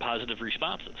 they've gotten positive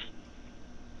responses.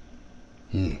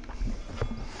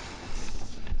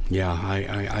 Yeah,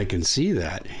 I can see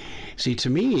that. See, to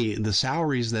me, the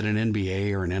salaries that an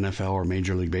NBA or an NFL or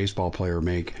Major League Baseball player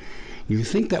make, you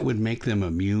think that would make them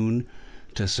immune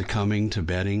to succumbing to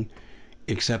betting?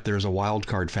 Except there's a wild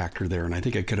card factor there, and I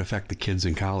think it could affect the kids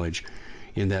in college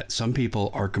in that some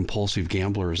people are compulsive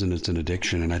gamblers and it's an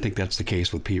addiction, and I think that's the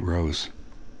case with Pete Rose.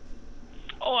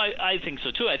 Oh, I think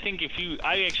so too. I think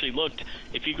I actually looked,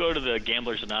 if you go to the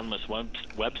Gamblers Anonymous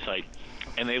website,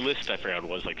 and they list, I forgot what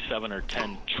it was, like 7 or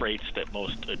 10 traits that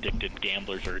most addicted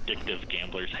gamblers or addictive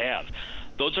gamblers have.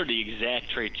 Those are the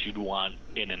exact traits you'd want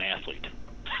in an athlete.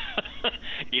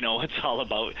 It's all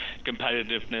about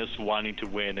competitiveness, wanting to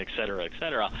win, et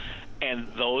cetera, and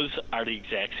those are the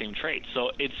exact same traits.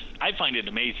 So I find it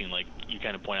amazing, like you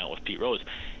kind of point out with Pete Rose.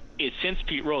 Since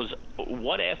Pete Rose,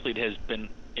 what athlete has been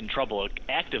in trouble, an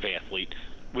active athlete,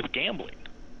 with gambling?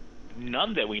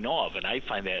 None that we know of, and I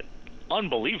find that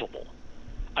unbelievable.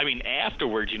 I mean,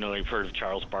 afterwards, you've heard of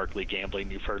Charles Barkley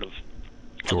gambling, you've heard of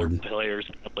Jordan. Other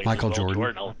players, Michael well.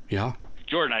 Jordan. Yeah.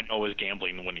 Jordan, I know, was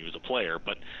gambling when he was a player,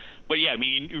 but yeah, I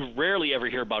mean, you rarely ever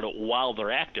hear about it while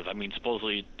they're active. I mean,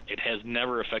 supposedly it has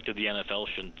never affected the NFL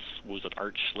since, was it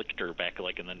Art Schlichter back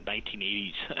like in the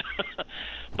 1980s?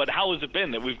 But how has it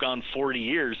been that we've gone 40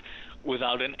 years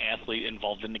without an athlete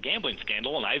involved in the gambling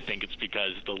scandal? And I think it's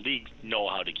because the leagues know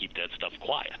how to keep that stuff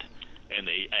quiet, and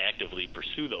they actively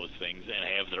pursue those things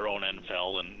and have their own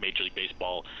NFL and Major League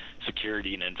Baseball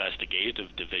security and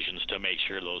investigative divisions to make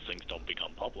sure those things don't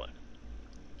become public.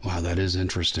 Wow, that is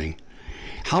interesting.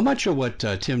 How much of what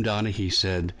Tim Donaghy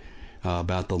said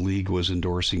about the league was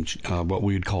endorsing what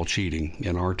we would call cheating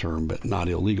in our term, but not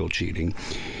illegal cheating?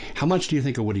 How much do you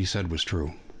think of what he said was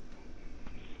true?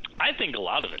 I think a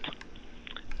lot of it.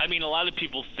 I mean, a lot of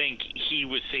people think he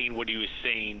was saying what he was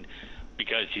saying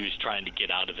because he was trying to get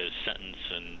out of his sentence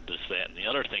and this, that, and the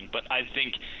other thing. But I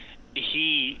think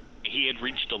he had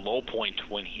reached a low point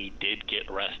when he did get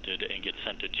arrested and get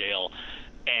sent to jail,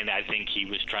 and I think he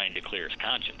was trying to clear his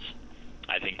conscience.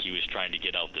 I think he was trying to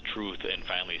get out the truth and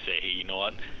finally say, hey, you know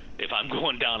what? If I'm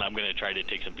going down, I'm going to try to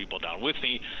take some people down with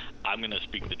me. I'm going to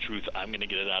speak the truth. I'm going to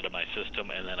get it out of my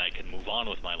system, and then I can move on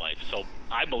with my life. So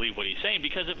I believe what he's saying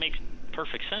because it makes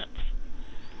perfect sense.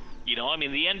 I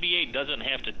mean, the NBA doesn't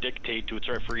have to dictate to its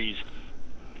referees,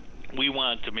 we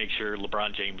want to make sure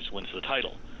LeBron James wins the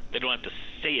title. They don't have to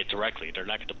say it directly. They're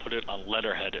not going to put it on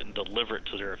letterhead and deliver it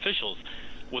to their officials.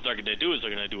 What they're going to do is they're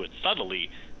going to do it subtly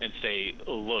and say,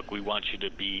 oh, look, we want you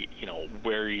to be,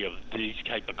 wary of these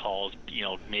type of calls.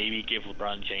 Maybe give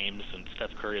LeBron James and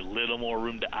Steph Curry a little more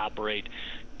room to operate,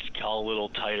 to call a little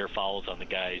tighter fouls on the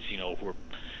guys, who are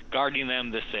guarding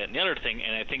them, this, that, and the other thing.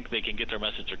 And I think they can get their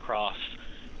message across,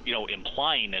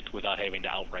 implying it without having to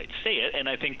outright say it. And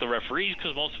I think the referees,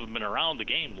 because most of them have been around the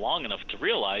game long enough to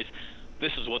realize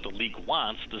this is what the league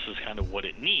wants, this is kind of what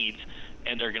it needs,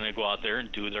 and they're going to go out there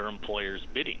and do their employer's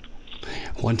bidding.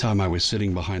 One time I was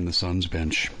sitting behind the Suns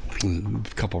bench,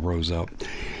 a couple rows up,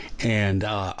 and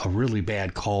a really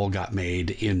bad call got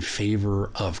made in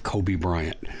favor of Kobe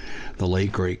Bryant, the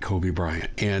late, great Kobe Bryant.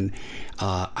 And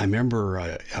I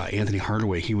remember Anthony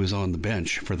Hardaway, he was on the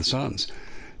bench for the Suns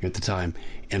at the time,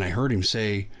 and I heard him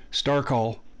say, star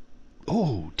call.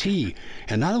 Oh, T.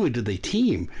 And not only did they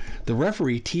team, the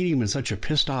referee teed him in such a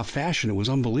pissed off fashion, it was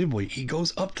unbelievable. He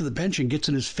goes up to the bench and gets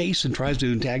in his face and tries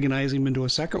to antagonize him into a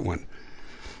second one.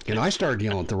 And I started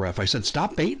yelling at the ref. I said,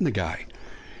 stop baiting the guy.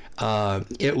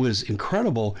 It was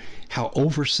incredible how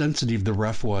oversensitive the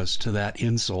ref was to that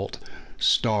insult,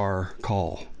 star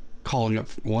call. Calling it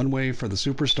one way for the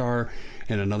superstar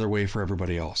and another way for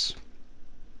everybody else.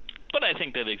 But I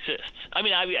think that exists. I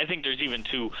mean, I think there's even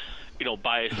two,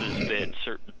 biases that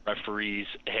certain referees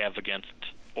have against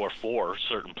or for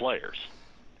certain players.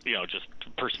 Just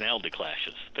personality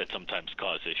clashes that sometimes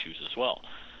cause issues as well.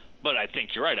 But I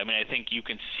think you're right. I mean, I think you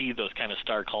can see those kind of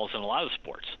star calls in a lot of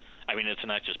sports. I mean, it's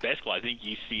not just basketball. I think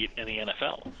you see it in the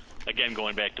NFL. Again,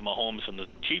 going back to Mahomes and the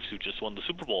Chiefs who just won the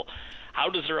Super Bowl, how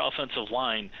does their offensive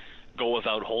line go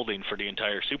without holding for the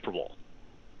entire Super Bowl?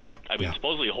 I mean,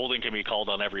 supposedly holding can be called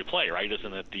on every play, right?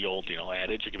 Isn't it the old,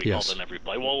 adage? It can be called on every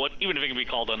play. Well, even if it can be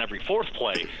called on every fourth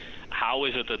play, how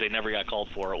is it that they never got called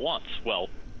for at once? Well,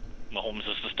 Mahomes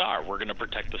is the star. We're going to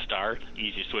protect the star. The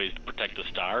easiest way to protect the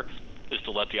star is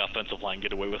to let the offensive line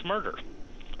get away with murder.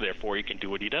 Therefore, he can do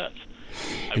what he does.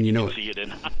 You can see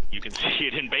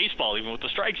it in baseball, even with the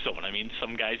strike zone. I mean,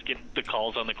 some guys get the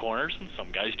calls on the corners, and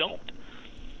some guys don't.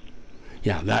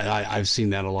 Yeah, I've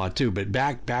seen that a lot too. But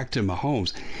back to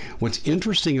Mahomes, what's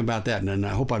interesting about that, and I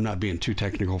hope I'm not being too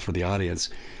technical for the audience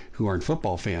who aren't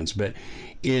football fans, but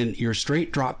in your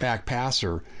straight drop back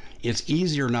passer, it's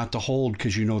easier not to hold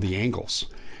because you know the angles.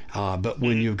 But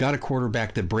when you've got a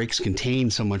quarterback that breaks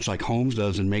contain so much like Holmes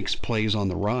does and makes plays on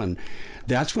the run,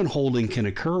 that's when holding can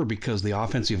occur because the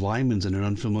offensive lineman's in an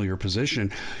unfamiliar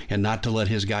position, and not to let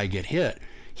his guy get hit,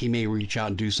 he may reach out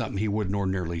and do something he wouldn't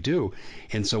ordinarily do.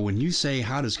 And so when you say,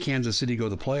 how does Kansas City go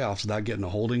to the playoffs without getting a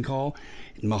holding call,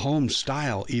 Mahomes'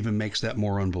 style even makes that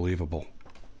more unbelievable.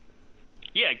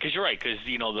 Yeah, because you're right, because,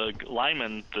 the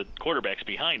lineman, the quarterback's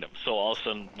behind him. So all of a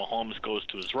sudden Mahomes goes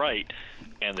to his right,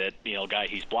 and that, guy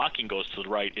he's blocking goes to the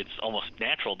right. It's almost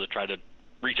natural to try to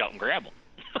reach out and grab him.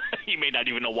 You may not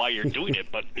even know why you're doing it,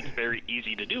 but it's very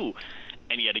easy to do.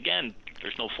 And yet again,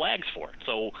 there's no flags for it.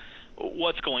 So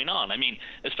what's going on? I mean,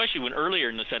 especially when earlier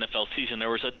in this NFL season there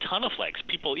was a ton of flags.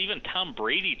 People, even Tom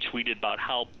Brady tweeted about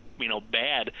how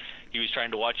bad he was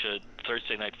trying to watch a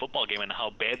Thursday night football game and how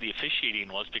bad the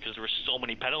officiating was because there were so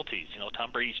many penalties.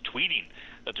 Tom Brady's tweeting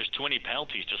that there's too many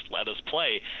penalties, just let us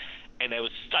play. And it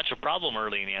was such a problem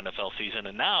early in the NFL season.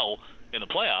 And now in the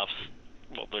playoffs,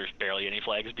 well, there's barely any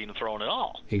flags being thrown at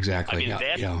all. Exactly. I mean,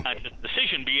 that's not a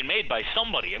decision being made by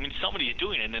somebody. I mean, somebody's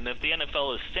doing it. And if the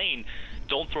NFL is saying,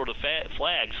 don't throw the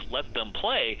flags, let them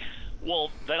play,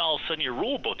 well, then all of a sudden your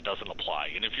rule book doesn't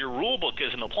apply. And if your rule book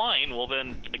isn't applying, well,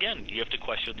 then, again, you have to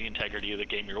question the integrity of the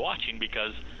game you're watching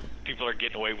because people are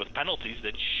getting away with penalties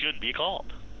that should be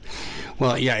called.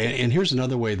 Well, yeah, and here's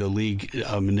another way the league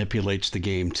manipulates the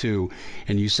game, too.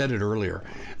 And you said it earlier.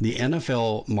 The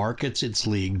NFL markets its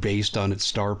league based on its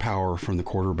star power from the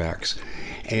quarterbacks.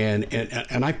 And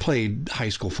I played high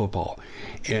school football,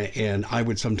 and I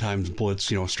would sometimes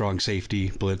blitz, strong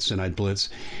safety blitz, and I'd blitz.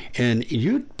 And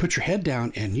you'd put your head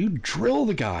down, and you'd drill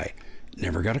the guy.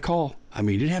 Never got a call. I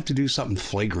mean, you'd have to do something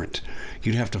flagrant.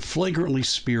 You'd have to flagrantly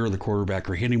spear the quarterback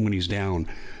or hit him when he's down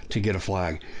to get a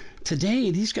flag. Today,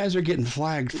 these guys are getting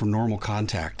flagged for normal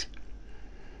contact.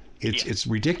 It's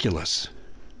ridiculous.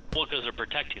 Well, because they're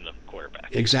protecting the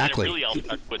quarterback. Exactly. And it really all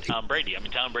started with Tom Brady. I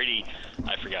mean, Tom Brady,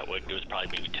 I forgot what it was, probably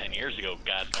maybe 10 years ago,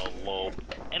 got a low,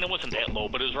 and it wasn't that low,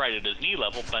 but it was right at his knee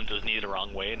level, bent his knee the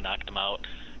wrong way, and knocked him out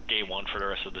game one for the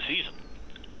rest of the season.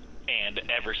 And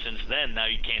ever since then, now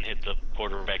you can't hit the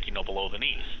quarterback, below the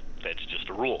knees. That's just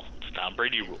a rule. It's a Tom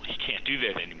Brady rule. You can't do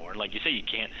that anymore. And like you say, you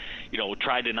can't,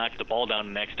 try to knock the ball down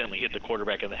and accidentally hit the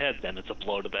quarterback in the head. Then it's a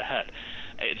blow to the head.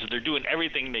 And so they're doing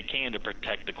everything they can to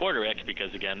protect the quarterbacks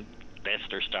because, again, that's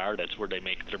their star. That's where they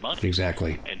make their money.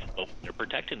 Exactly. And so they're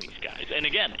protecting these guys. And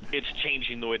again, it's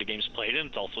changing the way the game's played, and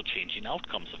it's also changing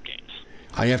outcomes of games.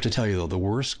 I have to tell you, though, the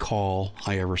worst call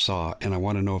I ever saw, and I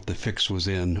want to know if the fix was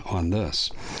in on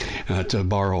this, to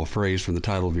borrow a phrase from the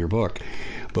title of your book,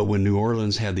 but when New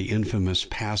Orleans had the infamous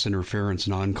pass interference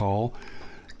non-call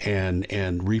and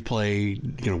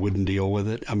replay, wouldn't deal with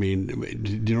it. I mean,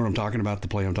 do you know what I'm talking about, the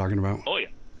play I'm talking about? Oh, yeah.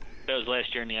 That was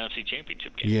last year in the NFC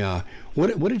Championship game. Yeah.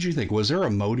 What did you think? Was there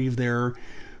a motive there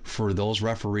for those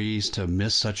referees to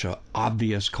miss such an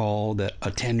obvious call that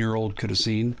a 10-year-old could have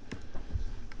seen?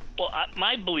 Well,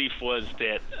 my belief was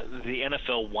that the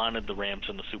NFL wanted the Rams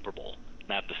in the Super Bowl,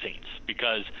 not the Saints,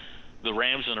 because the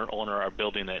Rams and their owner are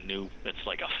building that it's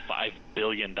like a $5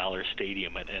 billion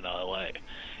stadium in LA,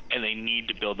 and they need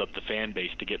to build up the fan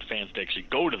base to get fans to actually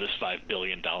go to this $5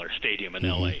 billion stadium in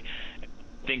LA. I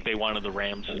think they wanted the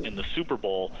Rams in the Super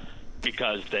Bowl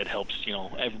because that helps,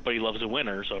 everybody loves a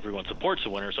winner, so everyone supports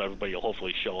a winner, so everybody will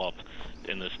hopefully show up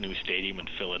in this new stadium and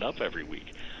fill it up every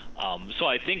week. So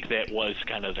I think that was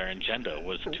kind of their agenda,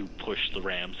 was to push the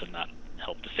Rams and not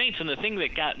help the Saints. And the thing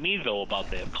that got me, though, about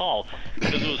that call,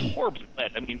 because it was horribly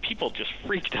bad, I mean, people just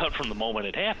freaked out from the moment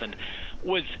it happened,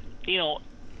 was,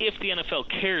 if the NFL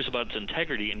cares about its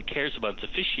integrity and cares about its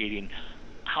officiating,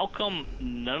 how come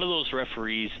none of those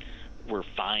referees were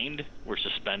fined, were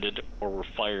suspended, or were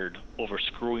fired over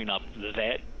screwing up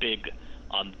that big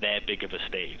on that big of a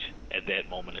stage at that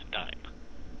moment in time.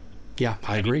 Yeah,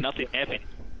 I agree. Mean, nothing happened.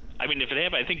 I mean, if it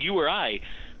happened, I think you or I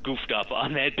goofed up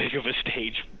on that big of a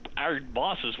stage. Our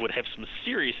bosses would have some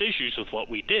serious issues with what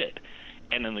we did.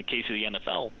 And in the case of the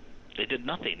NFL, they did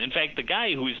nothing. In fact, the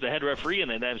guy who was the head referee in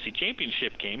the NFC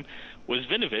Championship game was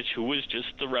Vinovich, who was just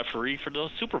the referee for the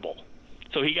Super Bowl.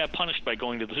 So he got punished by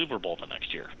going to the Super Bowl the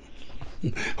next year.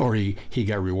 Or he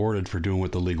got rewarded for doing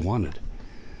what the league wanted.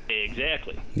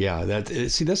 Exactly. Yeah,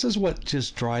 see, this is what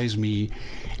just drives me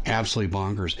absolutely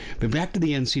bonkers. But back to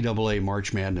the NCAA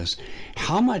March Madness,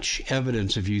 how much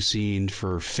evidence have you seen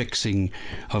for fixing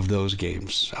of those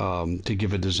games to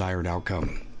give a desired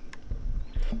outcome?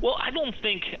 Well, I don't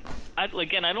think the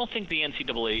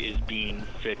NCAA is being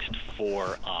fixed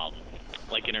for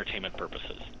like entertainment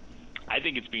purposes. I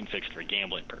think it's being fixed for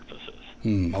gambling purposes.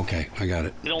 Okay, I got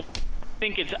it. I don't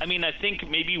think it's. I mean, I think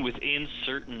maybe within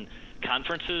certain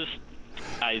conferences,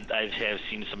 I have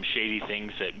seen some shady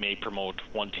things that may promote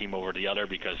one team over the other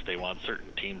because they want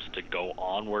certain teams to go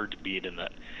onward, be it in the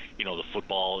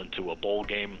football into a bowl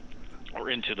game or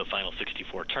into the final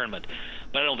 64 tournament.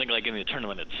 But I don't think like in the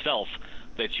tournament itself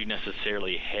that you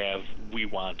necessarily have, we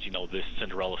want, this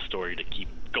Cinderella story to keep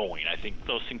going. I think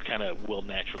those things kind of will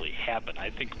naturally happen.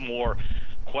 I think more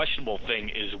questionable thing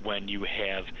is when you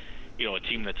have, a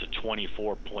team that's a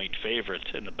 24-point favorite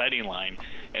in the betting line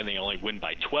and they only win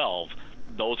by 12.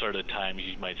 Those are the times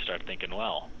you might start thinking,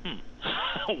 well,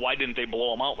 why didn't they blow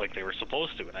them out like they were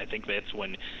supposed to? And I think that's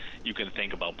when you can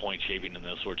think about point shaving and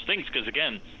those sorts of things. Because,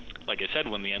 again, like I said,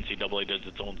 when the NCAA does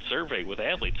its own survey with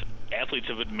athletes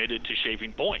have admitted to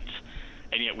shaving points.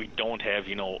 And yet we don't have,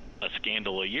 a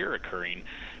scandal a year occurring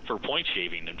for point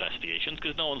shaving investigations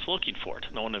because no one's looking for it.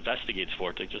 No one investigates for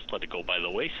it. They just let it go by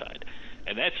the wayside.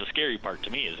 And that's the scary part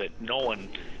to me, is that no one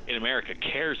in America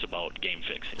cares about game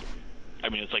fixing. I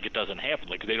mean, it's like it doesn't happen.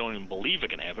 Like, they don't even believe it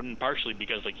can happen, and partially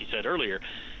because, like you said earlier,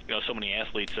 so many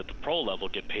athletes at the pro level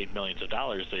get paid millions of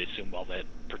dollars. They assume, well, that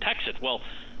protects it. Well,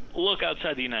 look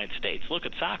outside the United States. Look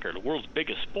at soccer, the world's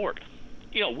biggest sport.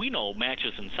 We know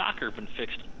matches in soccer have been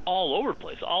fixed all over the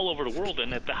place, all over the world,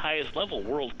 and at the highest level,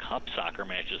 World Cup soccer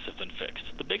matches have been fixed.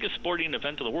 The biggest sporting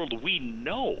event of the world, we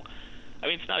know. I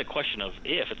mean, it's not a question of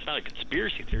if. It's not a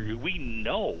conspiracy theory. We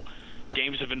know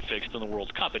games have been fixed in the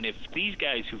World Cup. And if these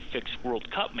guys who fix World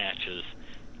Cup matches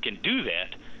can do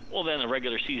that, well, then a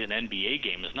regular season NBA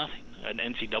game is nothing. An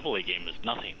NCAA game is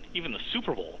nothing. Even the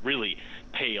Super Bowl really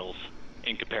pales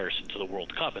in comparison to the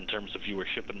World Cup in terms of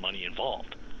viewership and money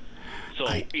involved. So,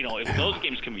 if those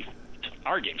games can be fixed,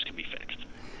 our games can be fixed.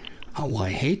 Oh, well, I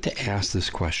hate to ask this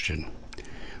question,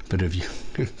 but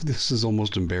this is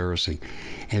almost embarrassing.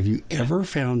 Have you ever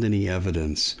found any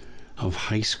evidence of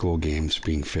high school games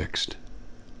being fixed?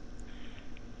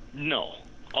 No.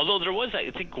 Although there was,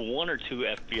 I think, one or two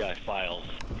FBI files,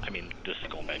 I mean, this is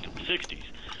going back to the 60s,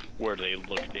 where they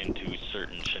looked into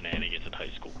certain shenanigans at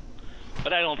high school.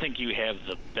 But I don't think you have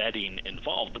the betting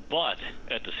involved. But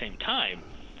at the same time,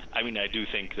 I mean, I do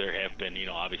think there have been,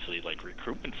 obviously, like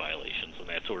recruitment violations and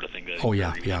that sort of thing. Oh,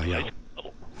 yeah.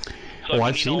 So,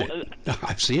 I've seen it.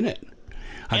 I've seen it.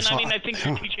 I think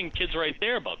you're teaching kids right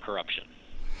there about corruption.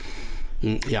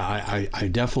 Yeah, I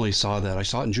definitely saw that. I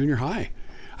saw it in junior high.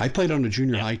 I played on a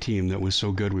junior high team that was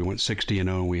so good we went 60-0,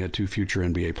 and we had 2 future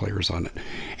NBA players on it.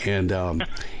 And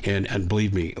and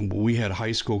believe me, we had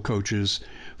high school coaches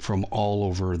from all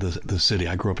over the city.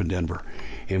 I grew up in Denver,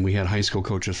 and we had high school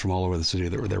coaches from all over the city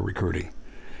that were there recruiting.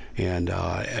 And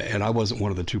I wasn't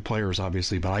one of the 2 players,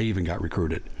 obviously, but I even got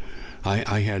recruited.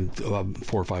 I had 4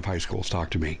 or 5 high schools talk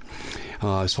to me.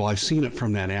 So I've seen it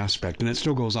from that aspect, and it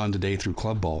still goes on today through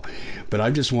club ball. But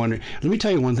I just wondered, let me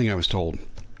tell you one thing I was told.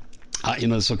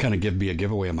 This will kind of give me a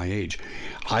giveaway of my age.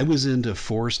 I was into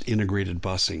forced integrated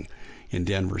busing in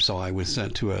Denver, so I was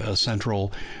sent to a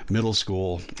central middle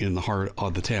school in the heart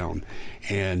of the town,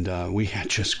 and we had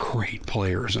just great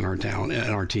players in our town and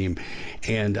our team.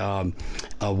 And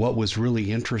what was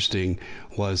really interesting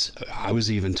was I was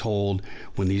even told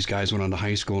when these guys went on to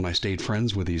high school and I stayed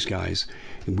friends with these guys,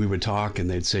 we would talk and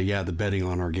they'd say, yeah, the betting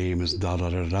on our game is da da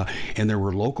da da. And there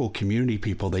were local community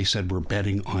people, they said, were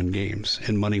betting on games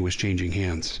and money was changing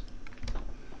hands.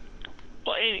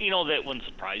 Well, that wouldn't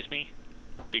surprise me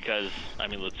because, I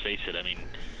mean, let's face it, I mean,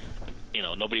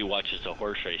 nobody watches a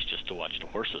horse race just to watch the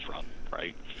horses run,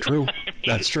 right? True.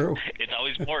 That's true. It's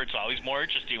always more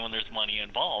interesting when there's money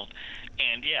involved.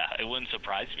 And yeah, it wouldn't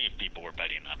surprise me if people were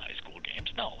betting on high school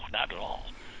games. No, not at all.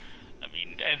 I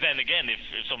mean, and then again, if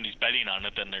somebody's betting on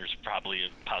it, then there's probably a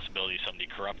possibility of somebody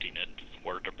corrupting it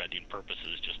for betting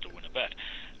purposes just to win a bet.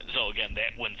 So again,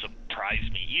 that wouldn't surprise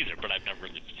me either, but I've never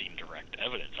really seen direct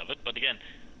evidence of it. But again,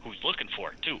 who's looking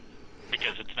for it too?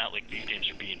 Because it's not like these games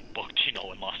are being booked, in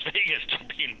Las Vegas. They're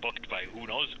being booked by who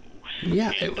knows who.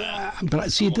 Yeah,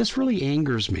 but see, this really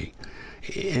angers me.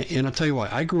 And I'll tell you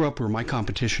what, I grew up where my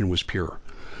competition was pure.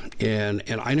 And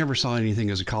I never saw anything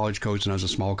as a college coach, and I was a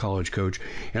small college coach,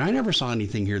 and I never saw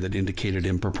anything here that indicated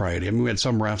impropriety. I mean, we had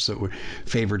some refs that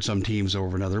favored some teams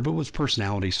over another, but it was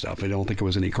personality stuff. I don't think it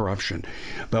was any corruption.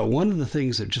 But one of the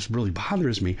things that just really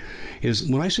bothers me is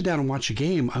when I sit down and watch a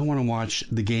game, I want to watch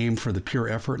the game for the pure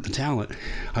effort and the talent.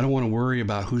 I don't want to worry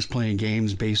about who's playing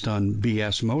games based on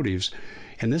BS motives.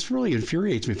 And this really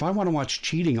infuriates me. If I want to watch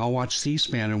cheating, I'll watch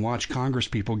C-SPAN and watch Congress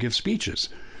people give speeches.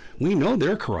 We know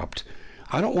they're corrupt.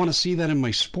 I don't want to see that in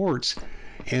my sports.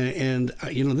 And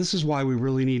this is why we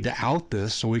really need to out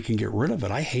this so we can get rid of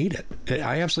it. I hate it.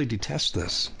 I absolutely detest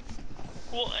this.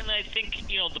 Well, and I think,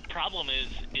 the problem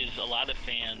is a lot of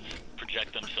fans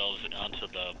project themselves onto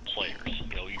the players,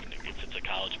 even if it's a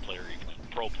college player, even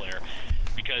a pro player,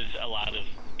 because a lot of,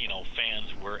 fans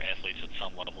were athletes at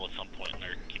some level at some point in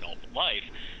their, life,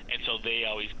 and so they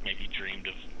always maybe dreamed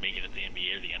of making it the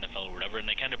NBA or the NFL or whatever, and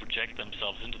they kind of project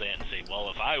themselves into that and say,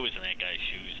 well, if I was in that guy's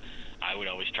shoes, I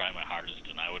would always try my hardest,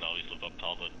 and I would always live up to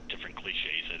all the different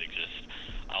cliches that exist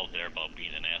out there about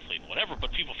being an athlete and whatever,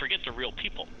 but people forget they're real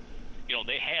people.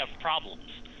 They have problems.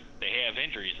 They have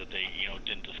injuries that they,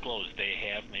 didn't disclose. They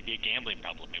have maybe a gambling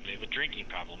problem. Maybe they have a drinking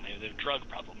problem. Maybe they have a drug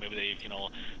problem. Maybe they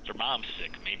have, their mom's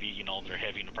sick. Maybe, they're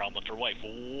having a problem with their wife.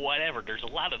 Whatever. There's a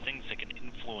lot of things that can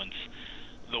influence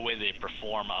the way they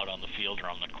perform out on the field or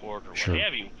on the court or Sure. what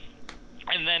have you.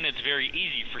 And then it's very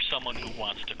easy for someone who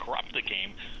wants to corrupt the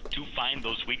game to find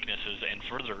those weaknesses and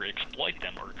further exploit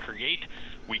them or create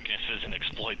weaknesses and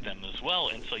exploit them as well.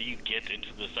 And so you get into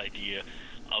this idea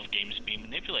of games being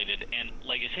manipulated. And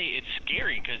like I say, it's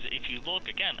scary because if you look,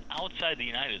 again, outside the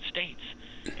United States,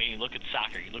 and you look at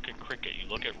soccer, you look at cricket, you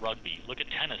look at rugby, you look at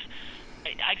tennis,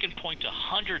 I can point to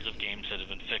hundreds of games that have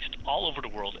been fixed all over the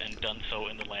world and done so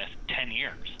in the last 10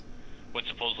 years, when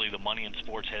supposedly the money in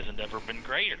sports hasn't ever been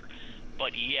greater.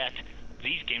 But yet,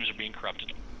 these games are being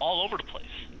corrupted all over the place,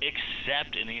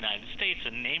 except in the United States.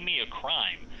 And name me a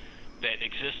crime that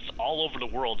exists all over the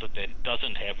world that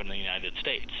doesn't happen in the United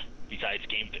States, besides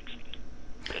game fixing.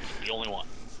 That's the only one.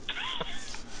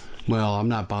 Well, I'm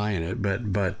not buying it,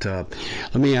 but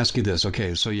let me ask you this.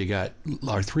 Okay, so you got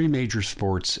our three major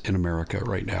sports in America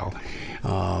right now.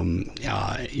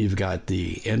 You've got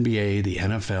the NBA, the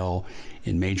NFL,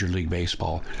 and Major League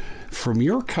Baseball. From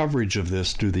your coverage of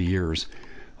this through the years,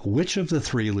 which of the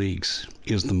three leagues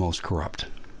is the most corrupt?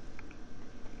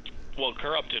 Well,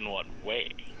 corrupt in what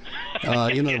way?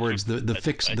 In other words,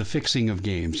 the fixing of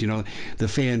games. The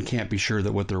fan can't be sure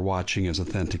that what they're watching is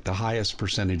authentic. The highest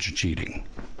percentage of cheating.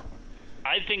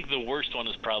 I think the worst one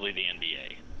is probably the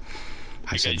NBA.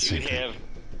 I said the same thing.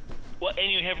 Well,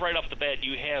 and you have right off the bat,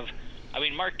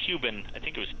 Mark Cuban, I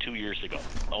think it was 2 years ago,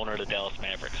 owner of the Dallas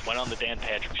Mavericks, went on the Dan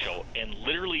Patrick show and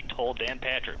literally told Dan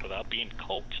Patrick, without being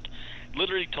coaxed,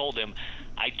 literally told him,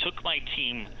 I took my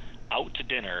team out to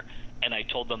dinner and I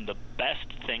told them the best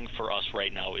thing for us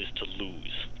right now is to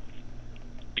lose.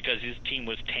 Because his team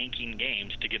was tanking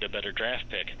games to get a better draft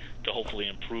pick to hopefully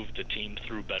improve the team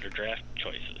through better draft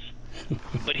choices.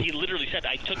 But he literally said,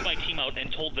 I took my team out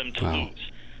and told them to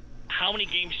lose. How many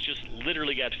games just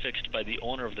literally got fixed by the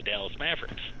owner of the Dallas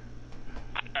Mavericks?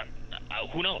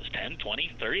 Who knows, 10,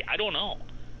 20, 30? I don't know.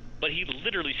 But he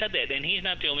literally said that, and he's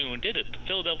not the only one who did it. The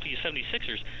Philadelphia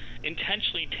 76ers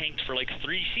intentionally tanked for like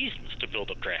 3 seasons to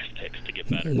build up draft picks to get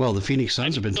better. Well, the Phoenix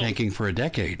Suns have been tanking for a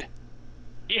decade.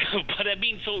 Yeah, but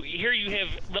so here you have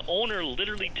the owner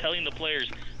literally telling the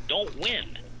players, don't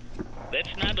win.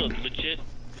 That's not a legit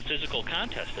physical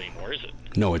contest anymore, is it?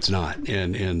 No, it's not.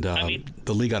 And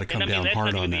the league got to come down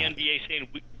hard on that.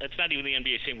 That's not even the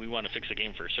NBA saying we want to fix a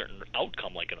game for a certain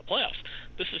outcome like in the playoffs.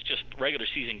 This is just regular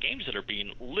season games that are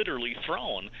being literally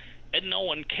thrown, and no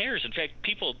one cares. In fact,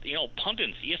 people,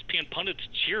 pundits, ESPN pundits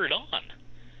cheer it on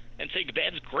and say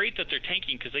that's great that they're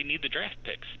tanking because they need the draft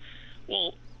picks.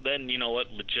 Well, then you know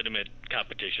what? Legitimate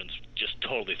competition's just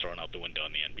totally thrown out the window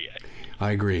in the NBA.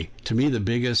 I agree. To me, the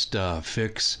biggest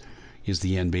fix is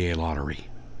the NBA lottery.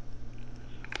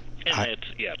 And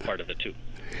that's, part of it too.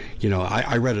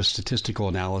 I read a statistical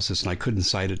analysis, and I couldn't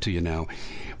cite it to you now,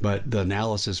 but the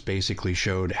analysis basically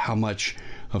showed how much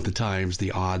of the times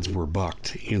the odds were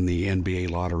bucked in the NBA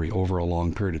lottery over a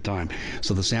long period of time.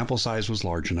 So the sample size was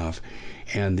large enough,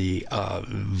 and the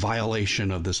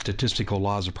violation of the statistical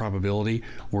laws of probability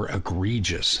were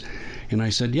egregious. And I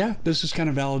said, yeah, this just kind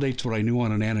of validates what I knew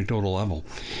on an anecdotal level.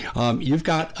 You've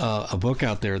got a book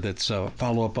out there that's a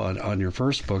follow-up on your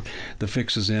first book, The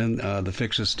Fix is In, The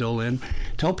Fix is Still In.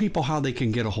 Tell people how they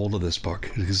can get a hold of this book,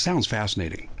 because it sounds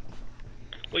fascinating.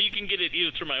 Well, you can get it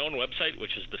either through my own website,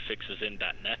 which is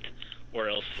thefixisin.net, or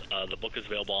else the book is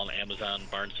available on Amazon,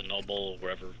 Barnes & Noble,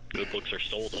 wherever good books are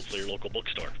sold. Hopefully your local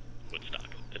bookstore would stock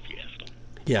it, if you ask them.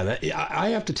 Yeah, I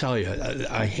have to tell you,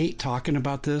 I hate talking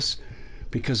about this,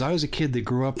 because I was a kid that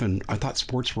grew up and I thought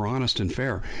sports were honest and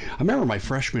fair. I remember my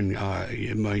freshman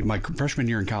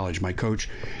year in college, my coach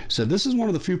said, this is one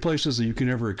of the few places that you can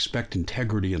ever expect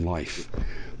integrity in life.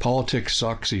 Politics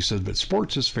sucks, he said, but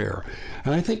sports is fair.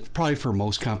 And I think probably for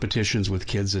most competitions with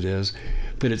kids it is,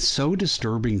 but it's so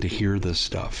disturbing to hear this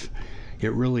stuff.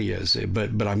 It really is.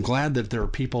 But I'm glad that there are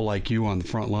people like you on the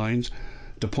front lines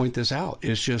to point this out.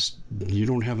 It's just you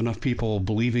don't have enough people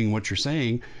believing what you're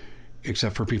saying,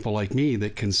 except for people like me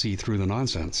that can see through the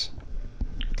nonsense.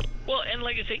 Well, and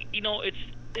like I say, it's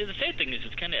the sad thing is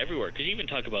it's kind of everywhere. Because you even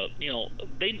talk about,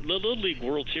 the Little League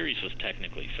World Series was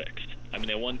technically fixed. I mean,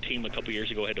 that one team a couple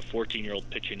years ago had a 14-year-old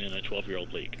pitching in a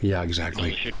 12-year-old league. Yeah,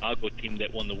 exactly. The Chicago team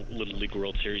that won the Little League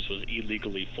World Series was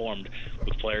illegally formed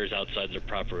with players outside their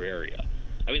proper area.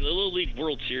 I mean, the Little League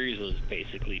World Series was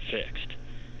basically fixed.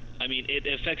 I mean, it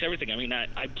affects everything. I mean,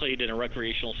 I played in a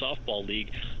recreational softball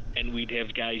league, and we'd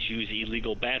have guys use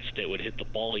illegal bats that would hit the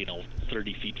ball,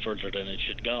 30 feet further than it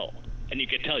should go. And you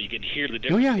could tell, you could hear the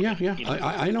difference. Oh, yeah.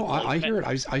 I know. I hear it.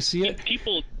 I see it.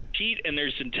 People cheat, and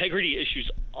there's integrity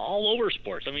issues all over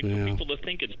sports. I mean, for people to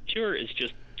think it's pure is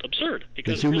just absurd.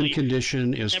 Because the human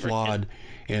condition is flawed.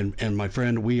 And my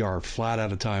friend, we are flat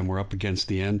out of time. We're up against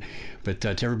the end. But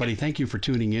to everybody, thank you for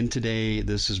tuning in today.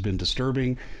 This has been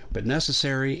disturbing, but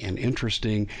necessary and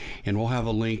interesting. And we'll have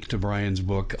a link to Brian's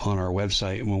book on our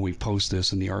website when we post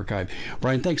this in the archive.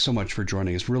 Brian, thanks so much for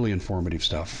joining us. Really informative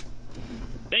stuff.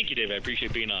 Thank you, Dave. I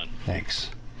appreciate being on. Thanks.